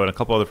a video, and a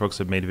couple other folks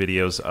have made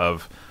videos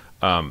of,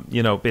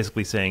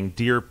 basically saying,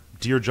 dear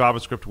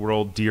JavaScript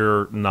world,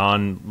 dear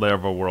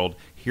non-Laravel world,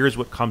 here's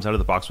what comes out of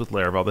the box with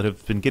Laravel, that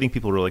have been getting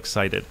people really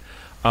excited.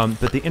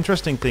 But the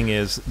interesting thing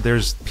is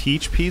there's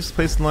PHP's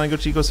place in the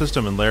language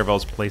ecosystem and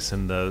Laravel's place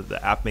in the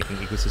app-making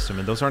ecosystem,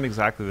 and those aren't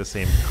exactly the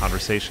same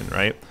conversation,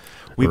 right?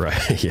 We've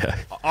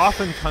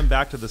often come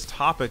back to this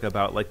topic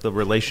about like the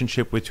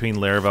relationship between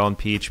Laravel and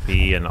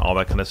PHP and all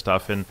that kind of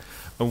stuff. And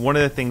one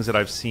of the things that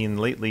I've seen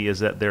lately is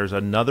that there's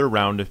another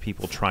round of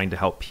people trying to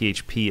help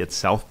PHP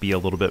itself be a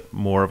little bit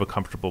more of a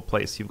comfortable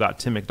place. You've got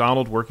Tim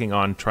McDonald working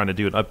on trying to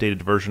do an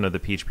updated version of the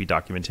PHP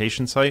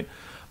documentation site.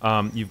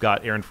 You've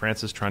got Aaron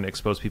Francis trying to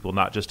expose people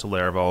not just to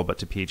Laravel, but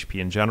to PHP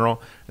in general.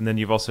 And then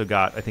you've also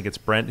got, I think it's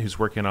Brent, who's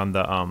working on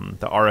the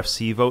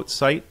RFC vote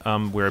site,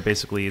 where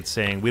basically it's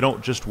saying we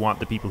don't just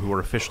want the people who are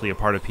officially a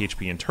part of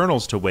PHP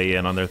internals to weigh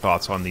in on their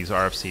thoughts on these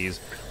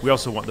RFCs. We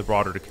also want the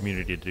broader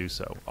community to do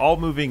so. All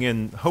moving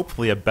in,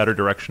 hopefully, a better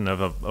direction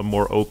of a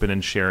more open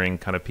and sharing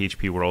kind of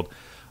PHP world.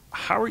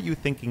 How are you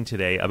thinking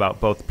today about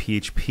both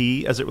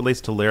PHP as it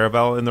relates to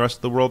Laravel and the rest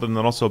of the world, and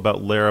then also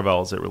about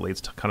Laravel as it relates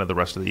to kind of the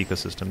rest of the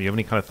ecosystem? Do you have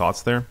any kind of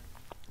thoughts there?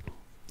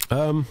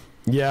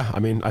 Yeah, I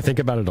mean, I think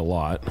about it a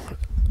lot.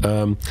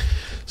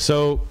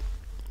 So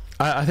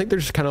I think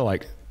there's kind of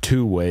like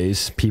two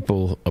ways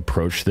people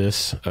approach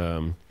this.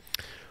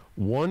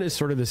 One is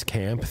sort of this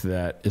camp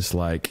that is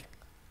like,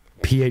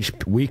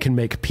 PHP, we can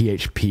make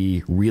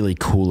PHP really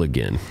cool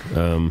again.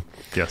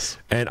 Yes.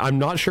 And I'm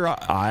not sure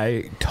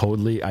I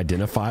totally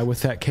identify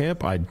with that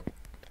camp.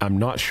 I'm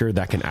not sure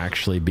that can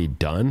actually be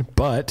done,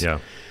 but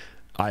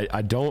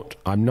I don't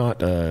want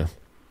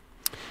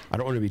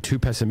to be too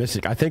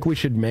pessimistic. I think we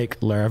should make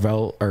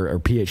Laravel or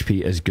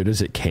PHP as good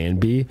as it can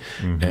be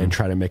and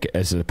try to make it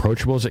as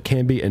approachable as it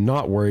can be, and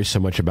not worry so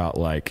much about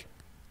like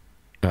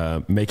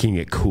making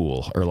it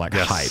cool or like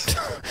hyped.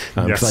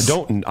 Because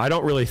I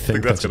don't really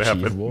think that's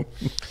achievable.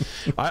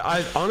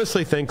 I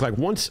honestly think like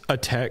once a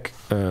tech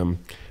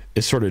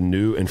is sort of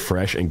new and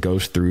fresh and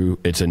goes through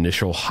its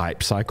initial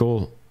hype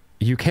cycle,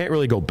 you can't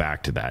really go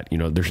back to that. You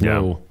know, there's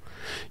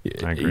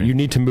you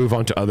need to move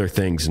on to other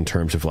things in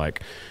terms of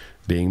like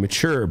being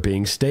mature,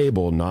 being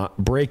stable, not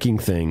breaking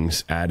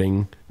things,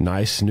 adding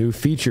nice new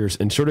features,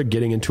 and sort of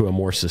getting into a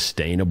more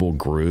sustainable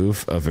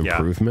groove of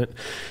improvement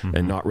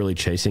and not really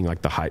chasing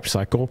like the hype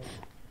cycle.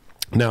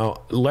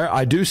 Now,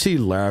 I do see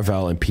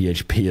Laravel and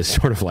PHP as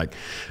sort of like,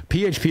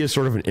 PHP is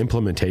sort of an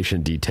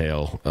implementation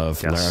detail of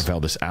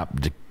Laravel, this app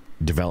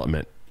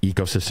development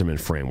ecosystem and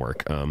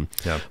framework.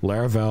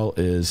 Laravel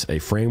is a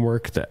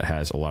framework that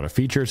has a lot of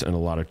features and a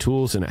lot of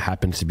tools, and it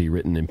happens to be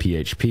written in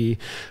PHP.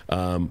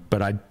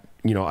 But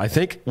I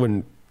think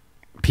when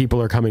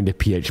people are coming to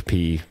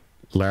PHP,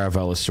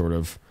 Laravel is sort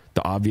of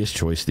the obvious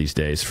choice these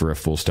days for a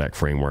full stack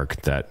framework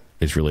that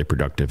is really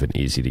productive and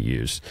easy to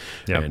use.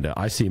 And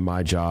I see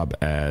my job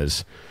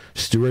as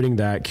stewarding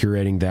that,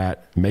 curating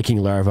that, making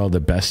Laravel the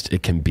best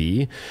it can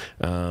be.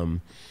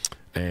 And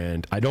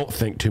I don't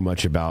think too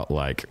much about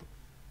like,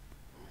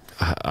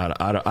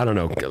 I don't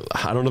know.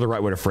 I don't know the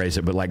right way to phrase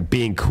it, but like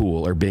being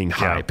cool or being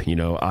hype.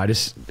 I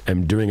just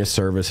am doing a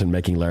service and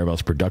making Laravel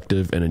as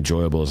productive and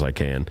enjoyable as I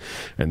can,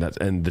 and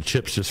the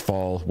chips just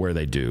fall where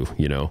they do.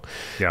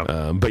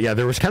 But yeah,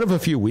 there was kind of a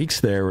few weeks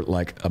there,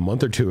 like a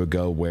month or two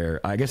ago,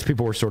 where I guess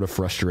people were sort of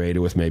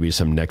frustrated with maybe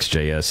some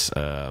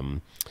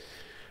Next.js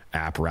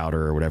app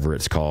router or whatever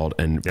it's called,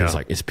 and it's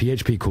like, is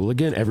PHP cool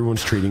again?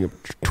 Everyone's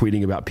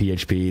tweeting about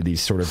PHP.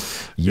 These sort of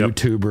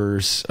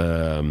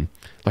YouTubers.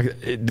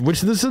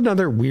 Which this is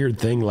another weird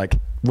thing. Like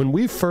when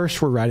we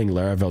first were writing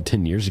Laravel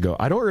 10 years ago,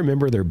 I don't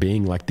remember there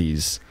being like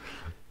these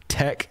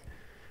tech,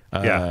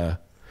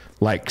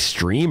 like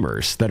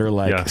streamers that are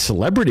like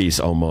celebrities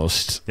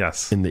almost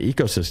in the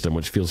ecosystem,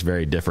 which feels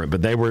very different.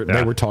 But they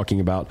were talking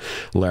about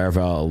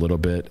Laravel a little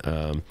bit,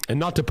 and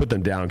not to put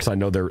them down because I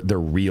know they're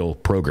real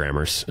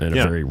programmers in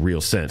a very real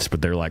sense,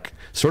 but they're like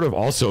sort of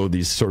also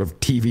these sort of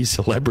TV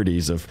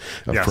celebrities of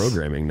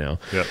programming now.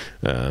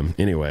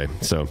 Anyway,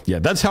 so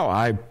that's how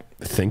I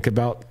think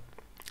about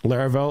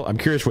Laravel. I'm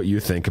curious what you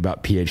think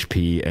about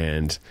PHP,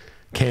 and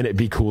can it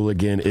be cool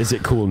again? Is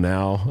it cool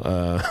now?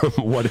 I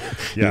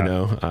don't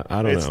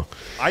know.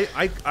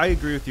 I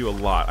agree with you a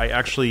lot. I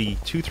actually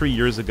 2-3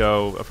 years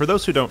ago, for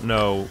those who don't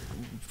know,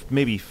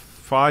 maybe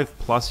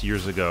 5+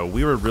 years ago,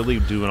 we were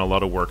really doing a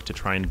lot of work to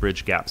try and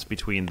bridge gaps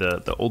between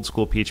the old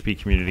school PHP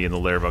community and the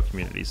Laravel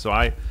community. So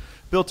I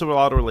built a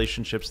lot of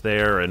relationships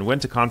there and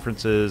went to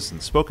conferences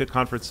and spoke at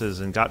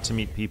conferences and got to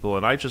meet people.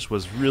 And I just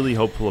was really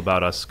hopeful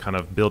about us kind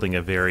of building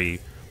a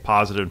very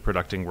positive and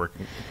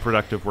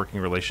productive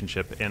working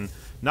relationship. And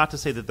not to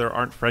say that there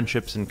aren't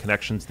friendships and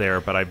connections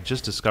there, but I've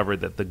just discovered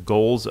that the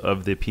goals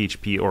of the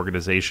PHP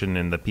organization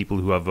and the people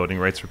who have voting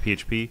rights for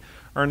PHP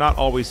are not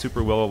always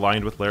super well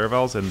aligned with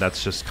Laravel's, and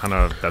that's just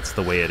that's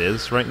the way it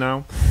is right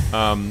now.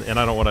 And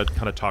I don't want to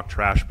kind of talk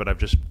trash, but I've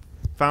just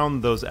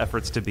found those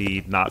efforts to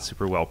be not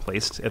super well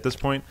placed at this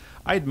point.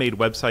 I had made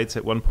websites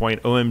at one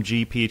point,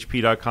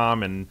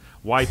 omgphp.com and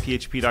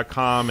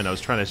yphp.com, and I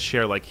was trying to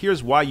share, like,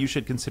 here's why you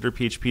should consider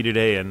PHP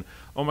today, and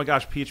oh my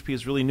gosh, PHP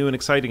is really new and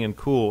exciting and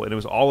cool, and it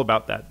was all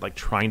about that, like,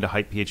 trying to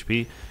hype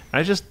PHP. And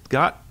I just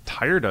got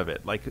tired of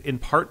it, like, in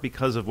part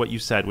because of what you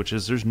said, which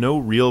is there's no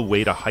real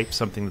way to hype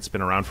something that's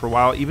been around for a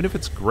while, even if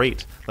it's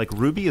great. Like,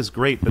 Ruby is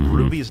great, but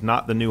Ruby is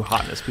not the new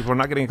hotness. People are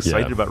not getting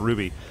excited about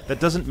Ruby. That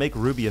doesn't make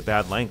Ruby a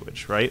bad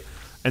language, right?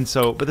 And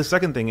so, but the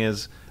second thing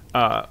is,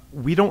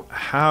 we don't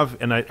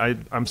have, and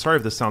I'm sorry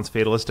if this sounds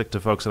fatalistic to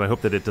folks, and I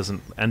hope that it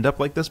doesn't end up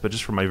like this, but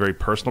just from my very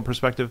personal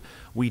perspective,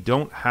 we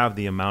don't have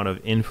the amount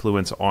of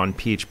influence on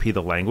PHP,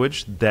 the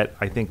language, that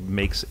I think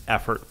makes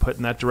effort put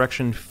in that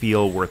direction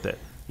feel worth it,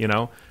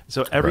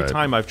 So every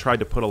time I've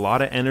tried to put a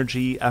lot of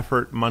energy,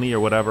 effort, money, or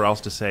whatever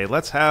else to say,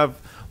 let's have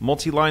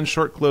multi-line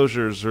short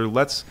closures, or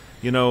let's,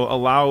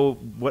 allow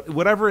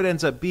whatever it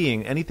ends up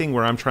being, anything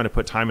where I'm trying to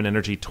put time and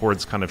energy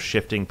towards kind of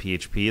shifting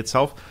PHP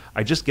itself,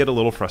 I just get a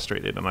little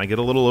frustrated and I get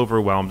a little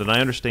overwhelmed. And I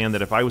understand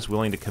that if I was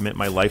willing to commit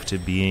my life to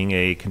being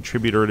a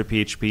contributor to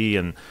PHP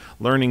and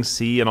learning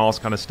C and all this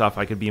kind of stuff,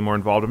 I could be more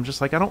involved. I'm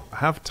just like, I don't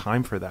have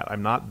time for that.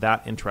 I'm not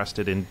that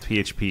interested in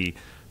PHP.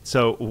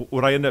 So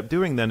what I end up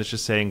doing then is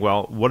just saying,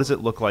 well, what does it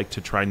look like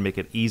to try and make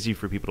it easy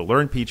for people to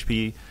learn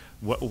PHP?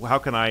 How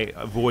can I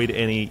avoid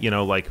any,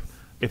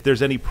 if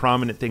there's any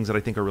prominent things that I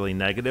think are really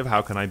negative,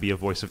 how can I be a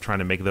voice of trying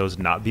to make those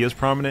not be as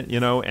prominent,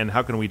 and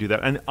how can we do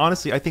that? And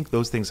honestly, I think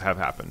those things have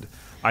happened.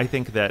 I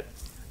think that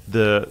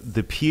the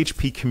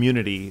PHP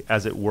community,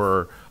 as it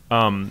were,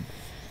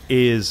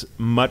 is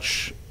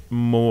much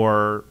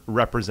more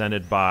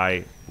represented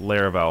by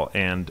Laravel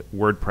and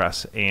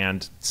WordPress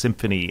and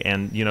Symfony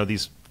and,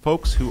 these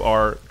folks who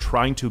are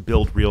trying to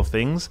build real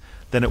things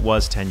than it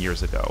was 10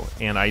 years ago.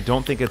 And I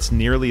don't think it's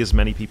nearly as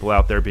many people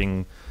out there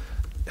being,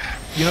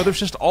 there's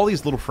just all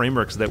these little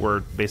frameworks that were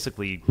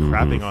basically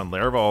crapping on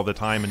Laravel all the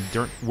time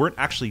and weren't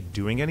actually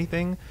doing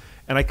anything.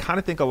 And I kind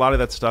of think a lot of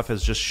that stuff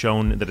has just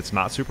shown that it's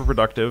not super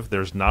productive.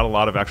 There's not a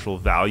lot of actual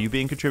value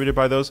being contributed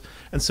by those.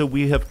 And so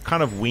we have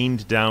kind of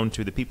weaned down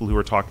to the people who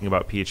are talking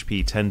about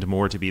PHP tend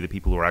more to be the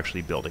people who are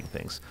actually building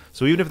things.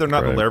 So even if they're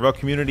not in the Laravel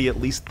community, at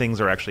least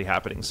things are actually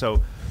happening.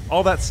 So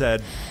all that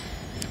said,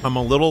 I'm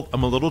a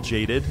little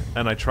jaded,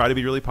 and I try to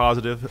be really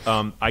positive.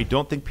 I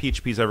don't think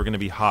PHP is ever going to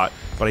be hot,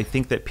 but I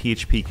think that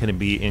PHP can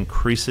be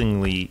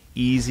increasingly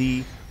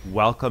easy,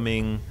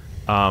 welcoming,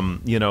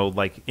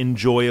 like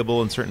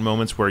enjoyable in certain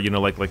moments where,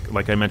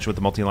 like I mentioned with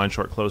the multi-line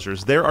short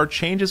closers, there are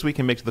changes we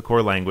can make to the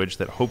core language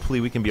that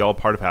hopefully we can be all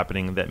part of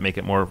happening that make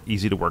it more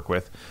easy to work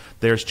with.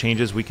 There's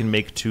changes we can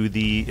make to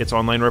its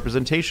online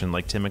representation,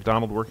 like Tim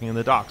McDonald working in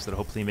the docs, that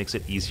hopefully makes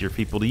it easier for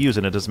people to use,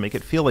 and it doesn't make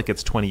it feel like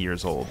it's 20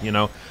 years old.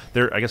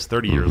 They're, I guess,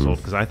 30 years old,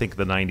 because I think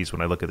the 90s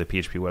when I look at the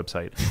PHP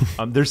website.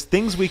 There's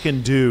things we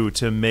can do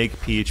to make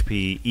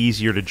PHP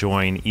easier to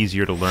join,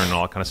 easier to learn, and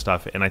all that kind of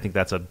stuff, and I think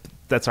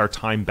that's our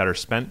time better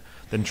spent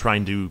than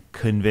trying to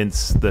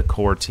convince the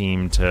core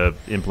team to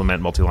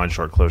implement multi-line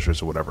short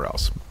closures or whatever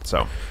else.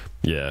 So,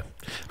 yeah.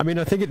 I mean,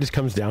 I think it just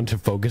comes down to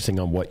focusing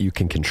on what you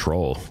can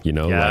control,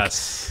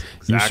 Yes,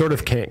 exactly. You sort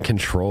of can't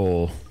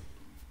control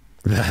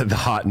the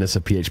hotness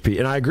of PHP.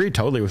 And I agree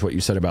totally with what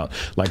you said about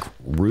like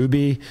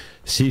Ruby,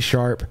 C#,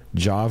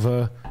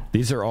 Java.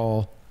 These are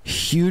all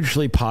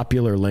hugely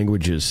popular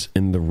languages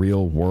in the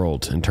real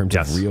world in terms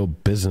of real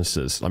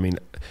businesses. I mean,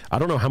 I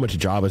don't know how much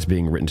Java is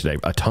being written today.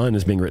 A ton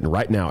is being written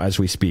right now as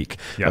we speak.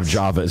 Of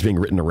Java is being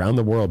written around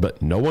the world,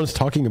 but no one's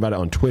talking about it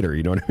on Twitter.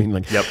 You know what I mean?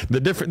 Like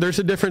there's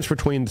a difference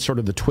between sort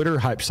of the Twitter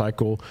hype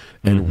cycle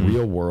and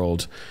real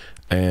world.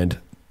 And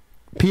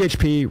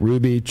PHP,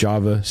 Ruby,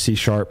 Java, C#,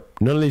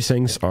 none of these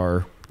things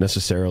are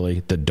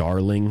necessarily the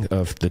darling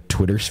of the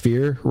Twitter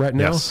sphere right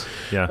now.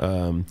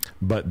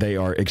 But they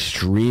are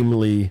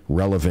extremely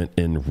relevant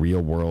in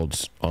real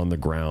world's on the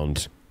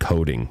ground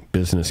coding,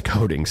 business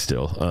coding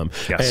still.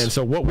 And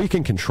so what we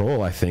can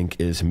control, I think,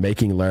 is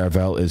making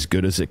Laravel as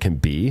good as it can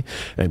be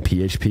and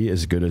PHP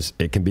as good as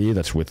it can be.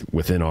 That's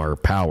within our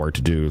power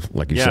to do,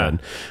 like you said.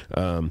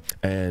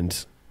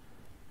 And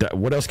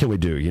what else can we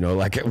do?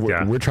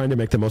 We're trying to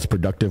make the most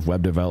productive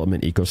web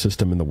development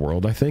ecosystem in the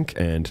world, I think,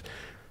 and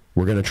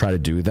we're going to try to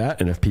do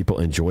that. And if people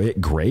enjoy it,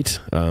 great.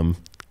 And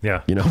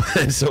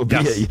so be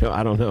it.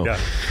 I don't know.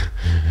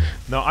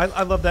 No,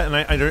 I love that, and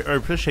I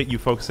appreciate you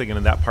focusing in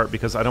on that part,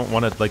 because I don't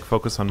want to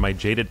focus on my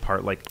jaded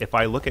part. Like, if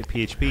I look at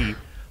PHP,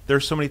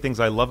 there's so many things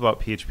I love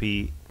about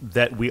PHP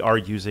that we are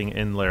using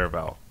in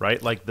Laravel,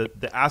 right? Like the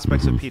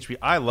aspects of PHP.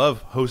 I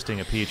love hosting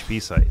a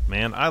PHP site,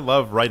 man. I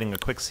love writing a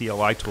quick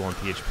CLI tool in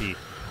PHP.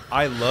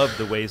 I love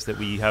the ways that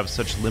we have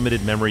such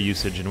limited memory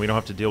usage, and we don't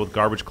have to deal with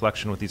garbage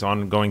collection with these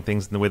ongoing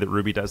things in the way that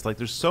Ruby does. Like,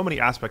 there's so many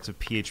aspects of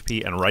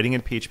PHP and writing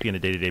in PHP on a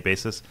day-to-day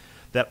basis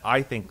that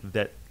I think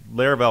that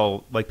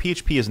Laravel, like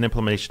PHP is an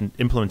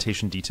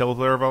implementation detail of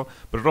Laravel,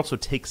 but it also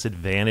takes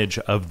advantage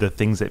of the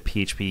things that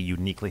PHP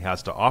uniquely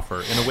has to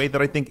offer in a way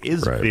that I think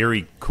is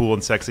very cool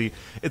and sexy.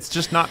 It's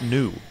just not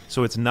new,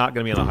 so it's not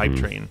going to be on the hype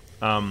train.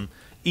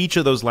 Each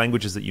of those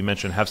languages that you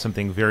mentioned have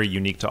something very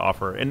unique to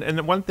offer.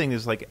 And one thing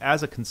is, like,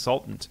 as a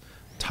consultant,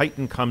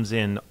 Titan comes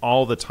in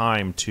all the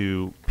time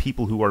to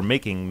people who are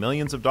making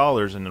millions of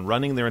dollars and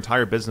running their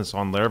entire business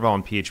on Laravel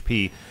and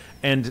PHP,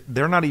 and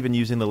they're not even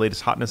using the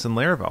latest hotness in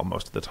Laravel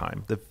most of the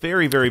time. The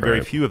very, very,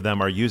 very few of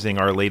them are using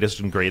our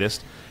latest and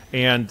greatest.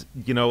 And,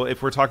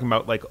 if we're talking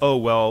about, like, oh,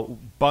 well,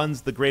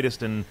 Bun's the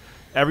greatest and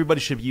everybody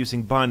should be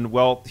using Bun.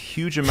 Well,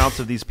 huge amounts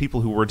of these people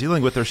who we're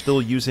dealing with are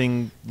still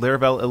using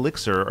Laravel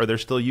Elixir, or they're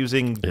still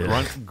using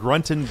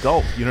Grunt and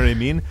Gulp. You know what I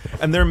mean?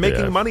 And they're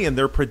making money, and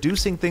they're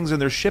producing things,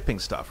 and they're shipping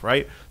stuff,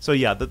 right? So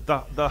yeah,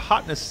 the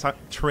hotness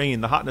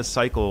train, the hotness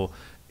cycle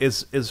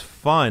is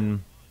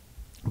fun,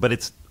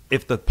 but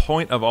if the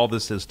point of all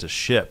this is to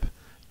ship,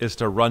 is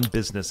to run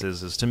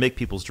businesses, is to make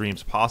people's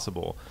dreams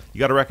possible, you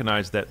got to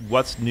recognize that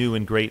what's new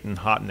and great and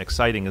hot and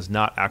exciting is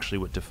not actually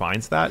what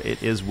defines that.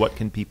 It is what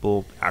can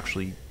people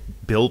actually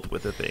build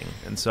with a thing.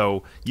 And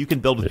so you can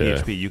build with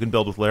PHP, you can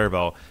build with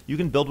Laravel, you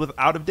can build with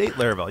out-of-date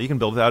Laravel, you can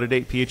build with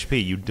out-of-date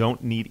PHP. You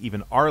don't need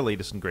even our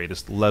latest and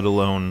greatest, let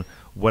alone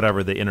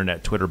whatever the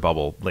internet Twitter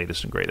bubble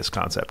latest and greatest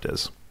concept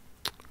is.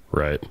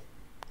 Right.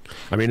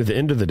 I mean, at the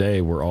end of the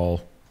day, we're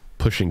all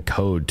pushing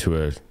code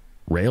to a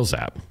Rails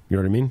app. You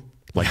know what I mean?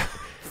 Like,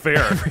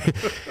 fair.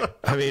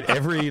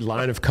 Every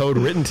line of code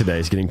written today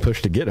is getting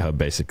pushed to GitHub,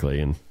 basically,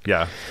 and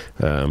but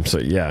I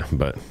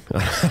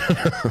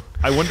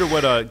wonder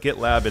what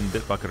GitLab and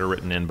Bitbucket are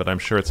written in, but I'm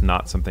sure it's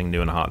not something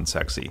new and hot and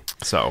sexy.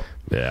 So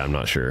yeah, I'm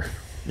not sure.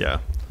 Yeah.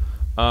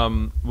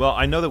 Well,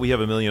 I know that we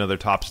have a million other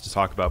topics to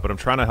talk about, but I'm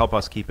trying to help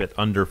us keep it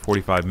under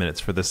 45 minutes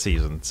for this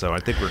season. So I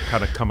think we're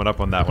kind of coming up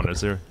on that one.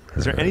 Is there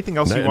anything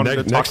else you wanted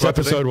to talk about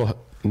today?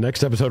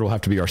 Next episode will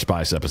have to be our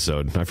spice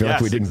episode. I feel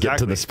like we didn't get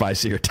to the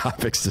spicier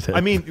topics today.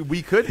 I mean,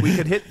 we could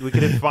hit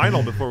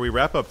final before we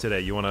wrap up today.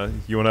 You wanna?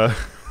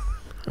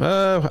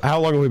 How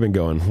long have we been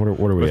going? What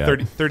are we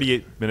at?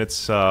 38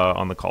 minutes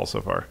on the call so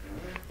far.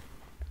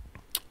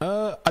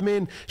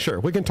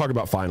 Sure. We can talk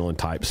about final and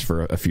types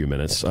for a few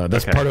minutes.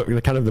 That's part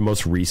of kind of the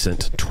most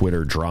recent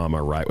Twitter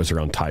drama, right? Was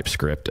around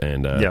TypeScript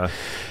and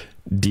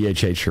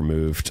DHH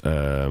removed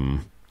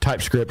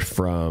TypeScript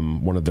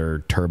from one of their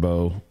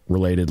Turbo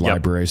related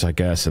libraries, I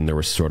guess, and there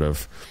was sort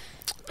of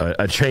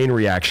a chain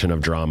reaction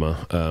of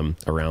drama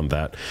around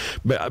that.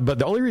 But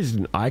the only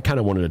reason I kind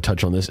of wanted to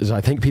touch on this is I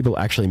think people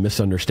actually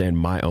misunderstand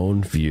my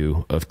own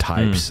view of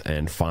types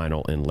and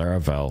final in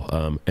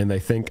Laravel, and they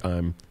think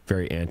I'm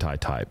very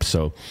anti-type.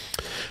 So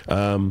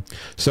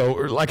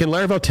like in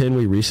Laravel 10,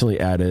 we recently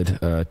added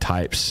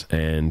types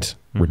and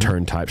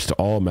return types to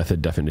all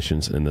method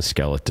definitions in the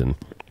skeleton.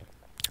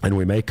 And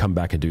we may come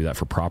back and do that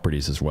for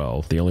properties as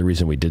well. The only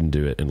reason we didn't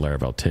do it in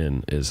Laravel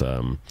 10 is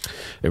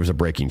it was a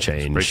breaking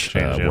change,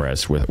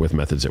 whereas with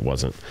methods it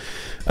wasn't.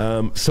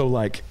 So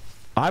like,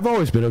 I've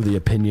always been of the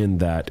opinion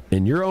that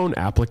in your own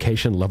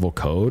application level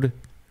code,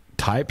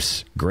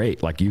 types,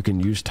 great. Like you can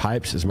use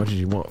types as much as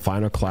you want,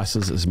 final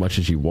classes as much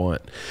as you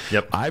want.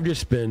 Yep. I've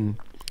just been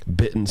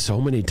bitten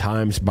so many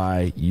times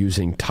by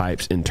using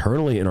types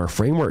internally in our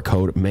framework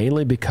code,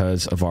 mainly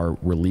because of our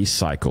release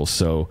cycle.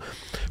 So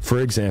for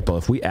example,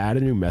 if we add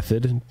a new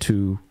method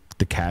to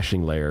the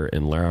caching layer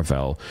in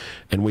Laravel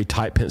and we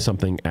type hint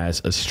something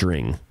as a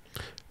string,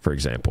 for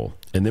example,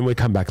 and then we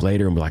come back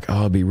later and be like,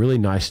 oh, it'd be really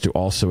nice to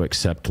also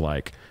accept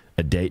like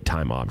a date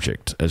time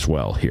object as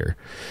well here.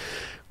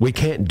 We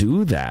can't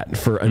do that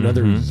for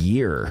another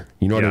year.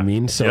 You know what I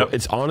mean? So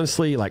it's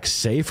honestly like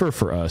safer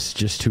for us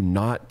just to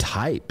not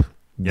type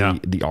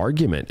the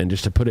argument and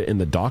just to put it in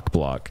the doc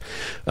block,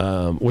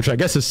 which I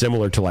guess is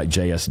similar to like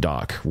JS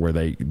doc, where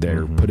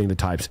they're putting the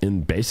types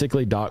in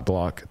basically doc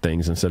block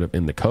things instead of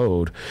in the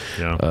code.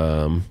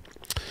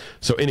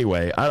 So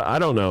anyway, I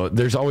don't know.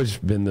 There's always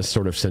been this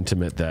sort of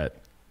sentiment that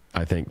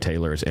I think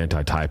Taylor is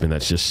anti-type, and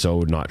that's just so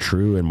not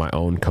true. In my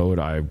own code,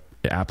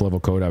 app level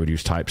code, I would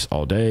use types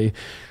all day.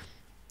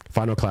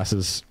 Final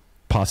classes,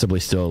 possibly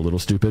still a little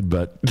stupid,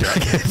 but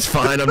it's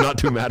fine. I'm not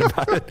too mad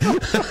about it.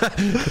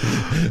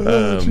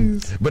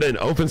 But in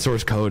open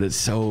source code, it's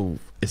so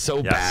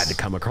bad to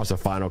come across a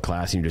final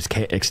class and you just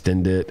can't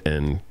extend it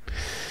and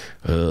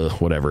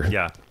whatever.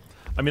 Yeah.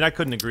 I mean, I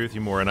couldn't agree with you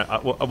more, and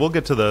we'll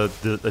get to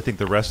I think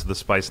the rest of the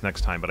spice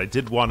next time, but I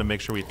did want to make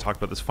sure we talked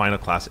about this final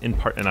class in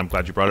part, and I'm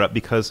glad you brought it up,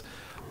 because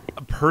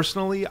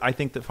personally, I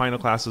think that final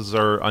classes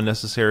are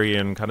unnecessary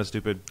and kind of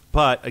stupid.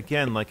 But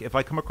again, like if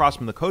I come across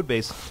them in the code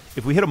base,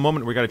 if we hit a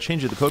moment where we got to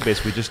change it in the code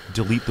base, we just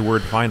delete the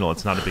word final.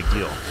 It's not a big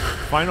deal.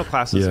 Final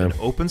classes in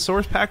open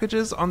source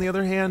packages, on the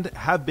other hand,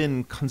 have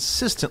been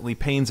consistently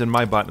pains in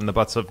my butt and the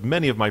butts of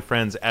many of my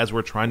friends as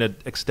we're trying to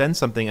extend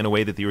something in a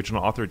way that the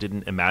original author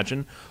didn't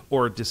imagine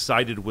or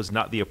decided was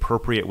not the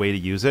appropriate way to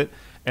use it.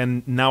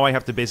 And now I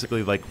have to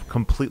basically like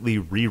completely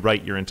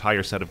rewrite your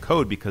entire set of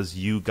code because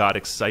you got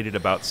excited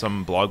about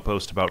some blog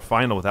post about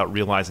final without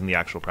realizing the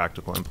actual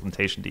practical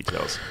implementation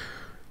details.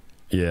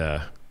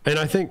 Yeah. And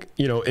I think,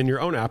 in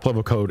your own app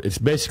level code, it's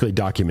basically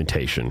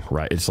documentation,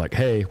 right? It's like,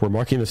 hey, we're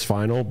marking this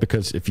final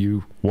because if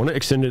you want to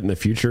extend it in the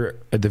future,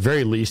 at the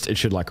very least, it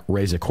should like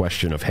raise a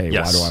question of, hey,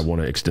 why do I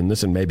want to extend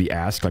this? And maybe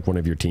ask like one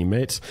of your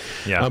teammates.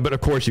 Yeah. But of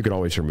course, you could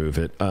always remove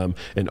it.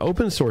 In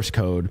open source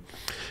code,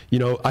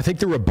 I think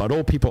the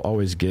rebuttal people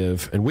always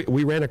give, and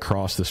we ran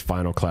across this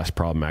final class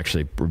problem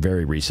actually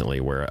very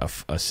recently where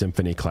a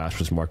Symfony class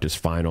was marked as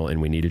final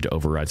and we needed to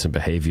override some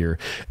behavior.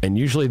 And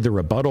usually the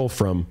rebuttal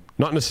from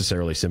not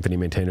necessarily Symfony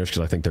maintainers,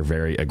 because I think they're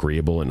very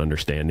agreeable and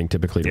understanding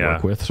typically to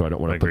work with, so I don't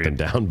want to put them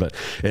down. But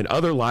in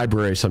other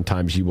libraries,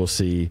 sometimes you will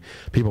see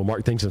people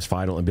mark things as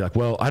final and be like,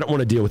 well, I don't want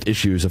to deal with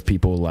issues of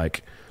people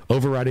like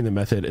overriding the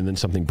method and then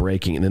something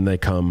breaking, and then they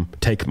come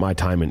take my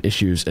time and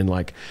issues. And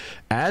like,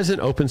 as an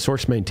open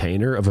source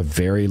maintainer of a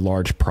very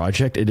large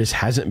project, it just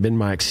hasn't been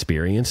my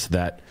experience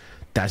that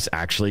that's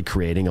actually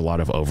creating a lot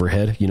of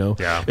overhead.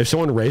 If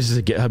someone raises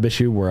a GitHub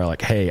issue where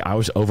like, hey, I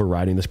was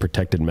overriding this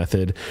protected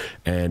method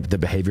and the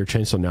behavior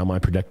changed, so now my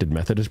protected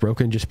method is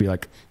broken, just be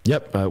like,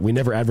 yep, we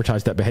never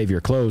advertised that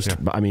behavior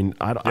closed. But I mean,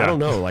 I don't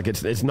know, like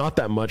it's not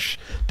that much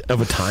of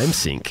a time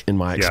sink in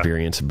my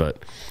experience. But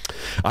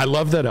I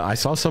love that I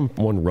saw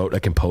someone wrote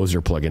a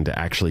composer plugin to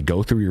actually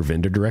go through your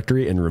vendor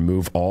directory and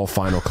remove all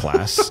final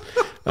class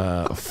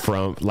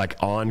from like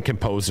on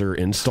composer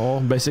install,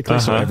 basically.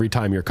 So every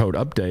time your code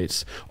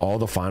updates,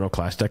 all the final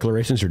class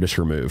declarations are just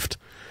removed.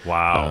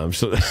 Wow.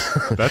 So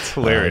that's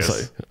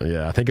hilarious.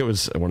 I think it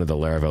was one of the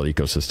Laravel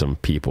ecosystem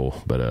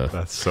people, but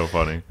that's so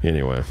funny.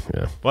 Anyway,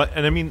 Well,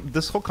 and I mean,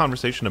 this whole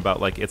conversation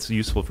about like it's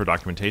useful for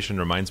documentation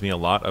reminds me a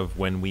lot of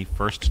when we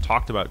first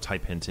talked about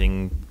type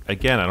hinting.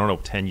 Again, I don't know,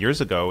 10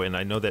 years ago, and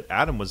I know that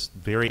Adam was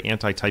very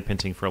anti-type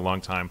hinting for a long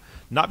time.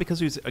 Not because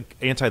he was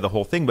anti the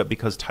whole thing, but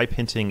because type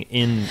hinting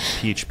in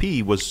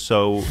PHP was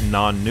so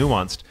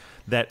non-nuanced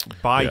that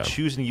by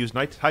choosing to use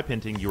type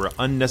hinting, you are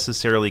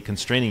unnecessarily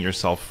constraining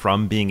yourself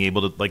from being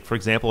able to, like, for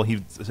example,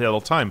 he said all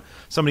the time,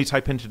 somebody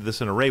type hinted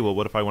this in array. Well,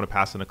 what if I want to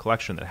pass in a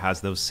collection that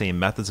has those same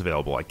methods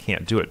available? I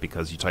can't do it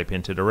because you type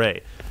hinted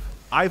array.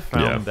 I've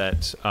found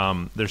that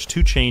there's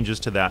two changes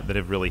to that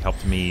have really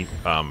helped me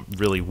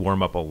really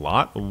warm up a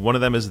lot. One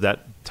of them is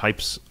that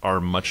types are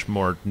much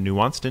more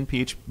nuanced in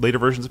later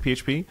versions of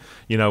PHP.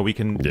 We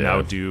can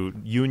now do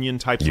union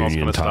types and all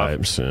kind of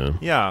types, stuff.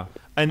 Yeah.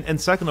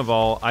 And second of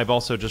all, I've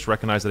also just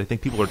recognized that I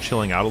think people are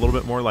chilling out a little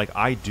bit more. Like,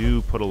 I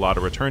do put a lot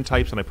of return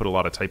types and I put a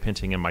lot of type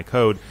hinting in my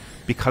code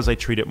because I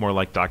treat it more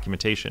like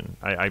documentation.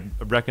 I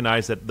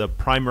recognize that the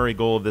primary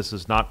goal of this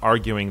is not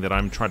arguing that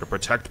I'm trying to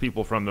protect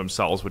people from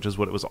themselves, which is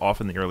what it was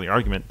often the early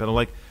argument. But I'm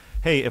like,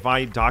 hey, if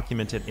I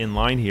document it in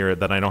line here,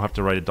 then I don't have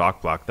to write a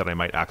doc block that I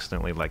might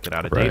accidentally get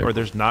out of date, or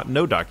there's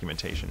no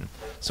documentation.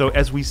 So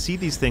as we see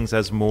these things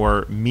as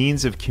more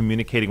means of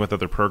communicating with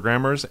other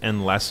programmers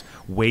and less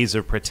ways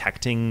of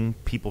protecting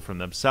people from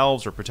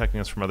themselves or protecting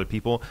us from other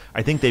people,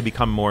 I think they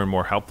become more and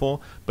more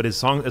helpful. But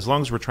as long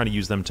as we're trying to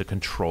use them to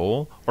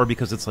control, or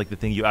because it's like the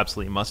thing you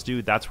absolutely must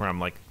do, that's where I'm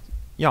like,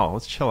 yo,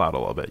 let's chill out a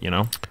little bit, you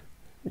know?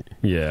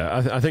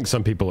 Yeah, I think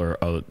some people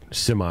are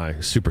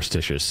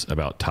semi-superstitious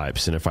about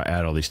types, and if I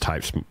add all these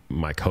types,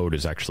 my code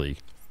is actually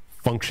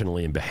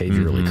functionally and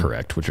behaviorally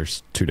correct, which are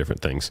two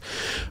different things.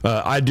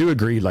 I do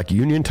agree, like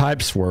union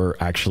types were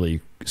actually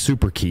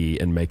super key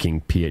in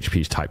making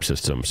PHP's type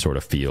system sort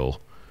of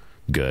feel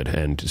good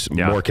and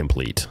more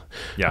complete.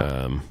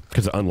 Yeah.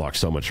 Because it unlocks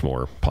so much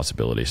more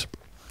possibilities.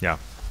 Yeah.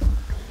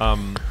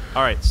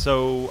 All right,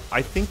 so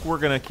I think we're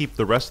going to keep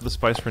the rest of the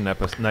spice for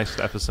next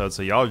episode,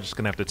 so y'all are just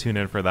going to have to tune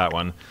in for that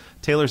one.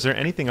 Taylor, is there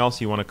anything else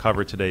you want to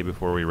cover today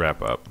before we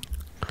wrap up?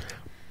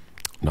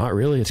 Not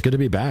really. It's good to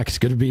be back. It's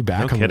good to be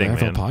back on the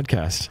Laravel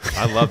podcast.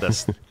 I love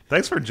this.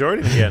 Thanks for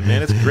joining again,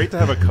 man. It's great to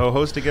have a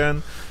co-host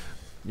again.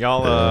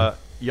 Y'all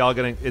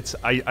getting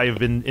I've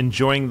been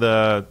enjoying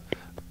the.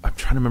 I'm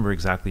trying to remember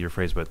exactly your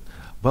phrase, but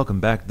welcome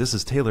back. This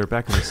is Taylor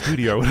back in the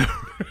studio.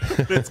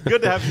 It's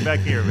good to have you back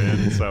here,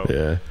 man. So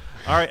yeah.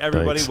 All right,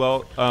 everybody. Thanks.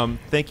 Well,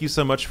 thank you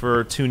so much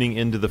for tuning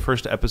into the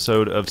first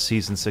episode of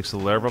Season 6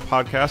 of the Laravel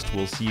podcast.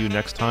 We'll see you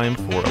next time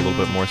for a little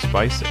bit more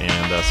spice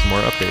and some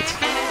more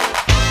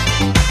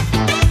updates.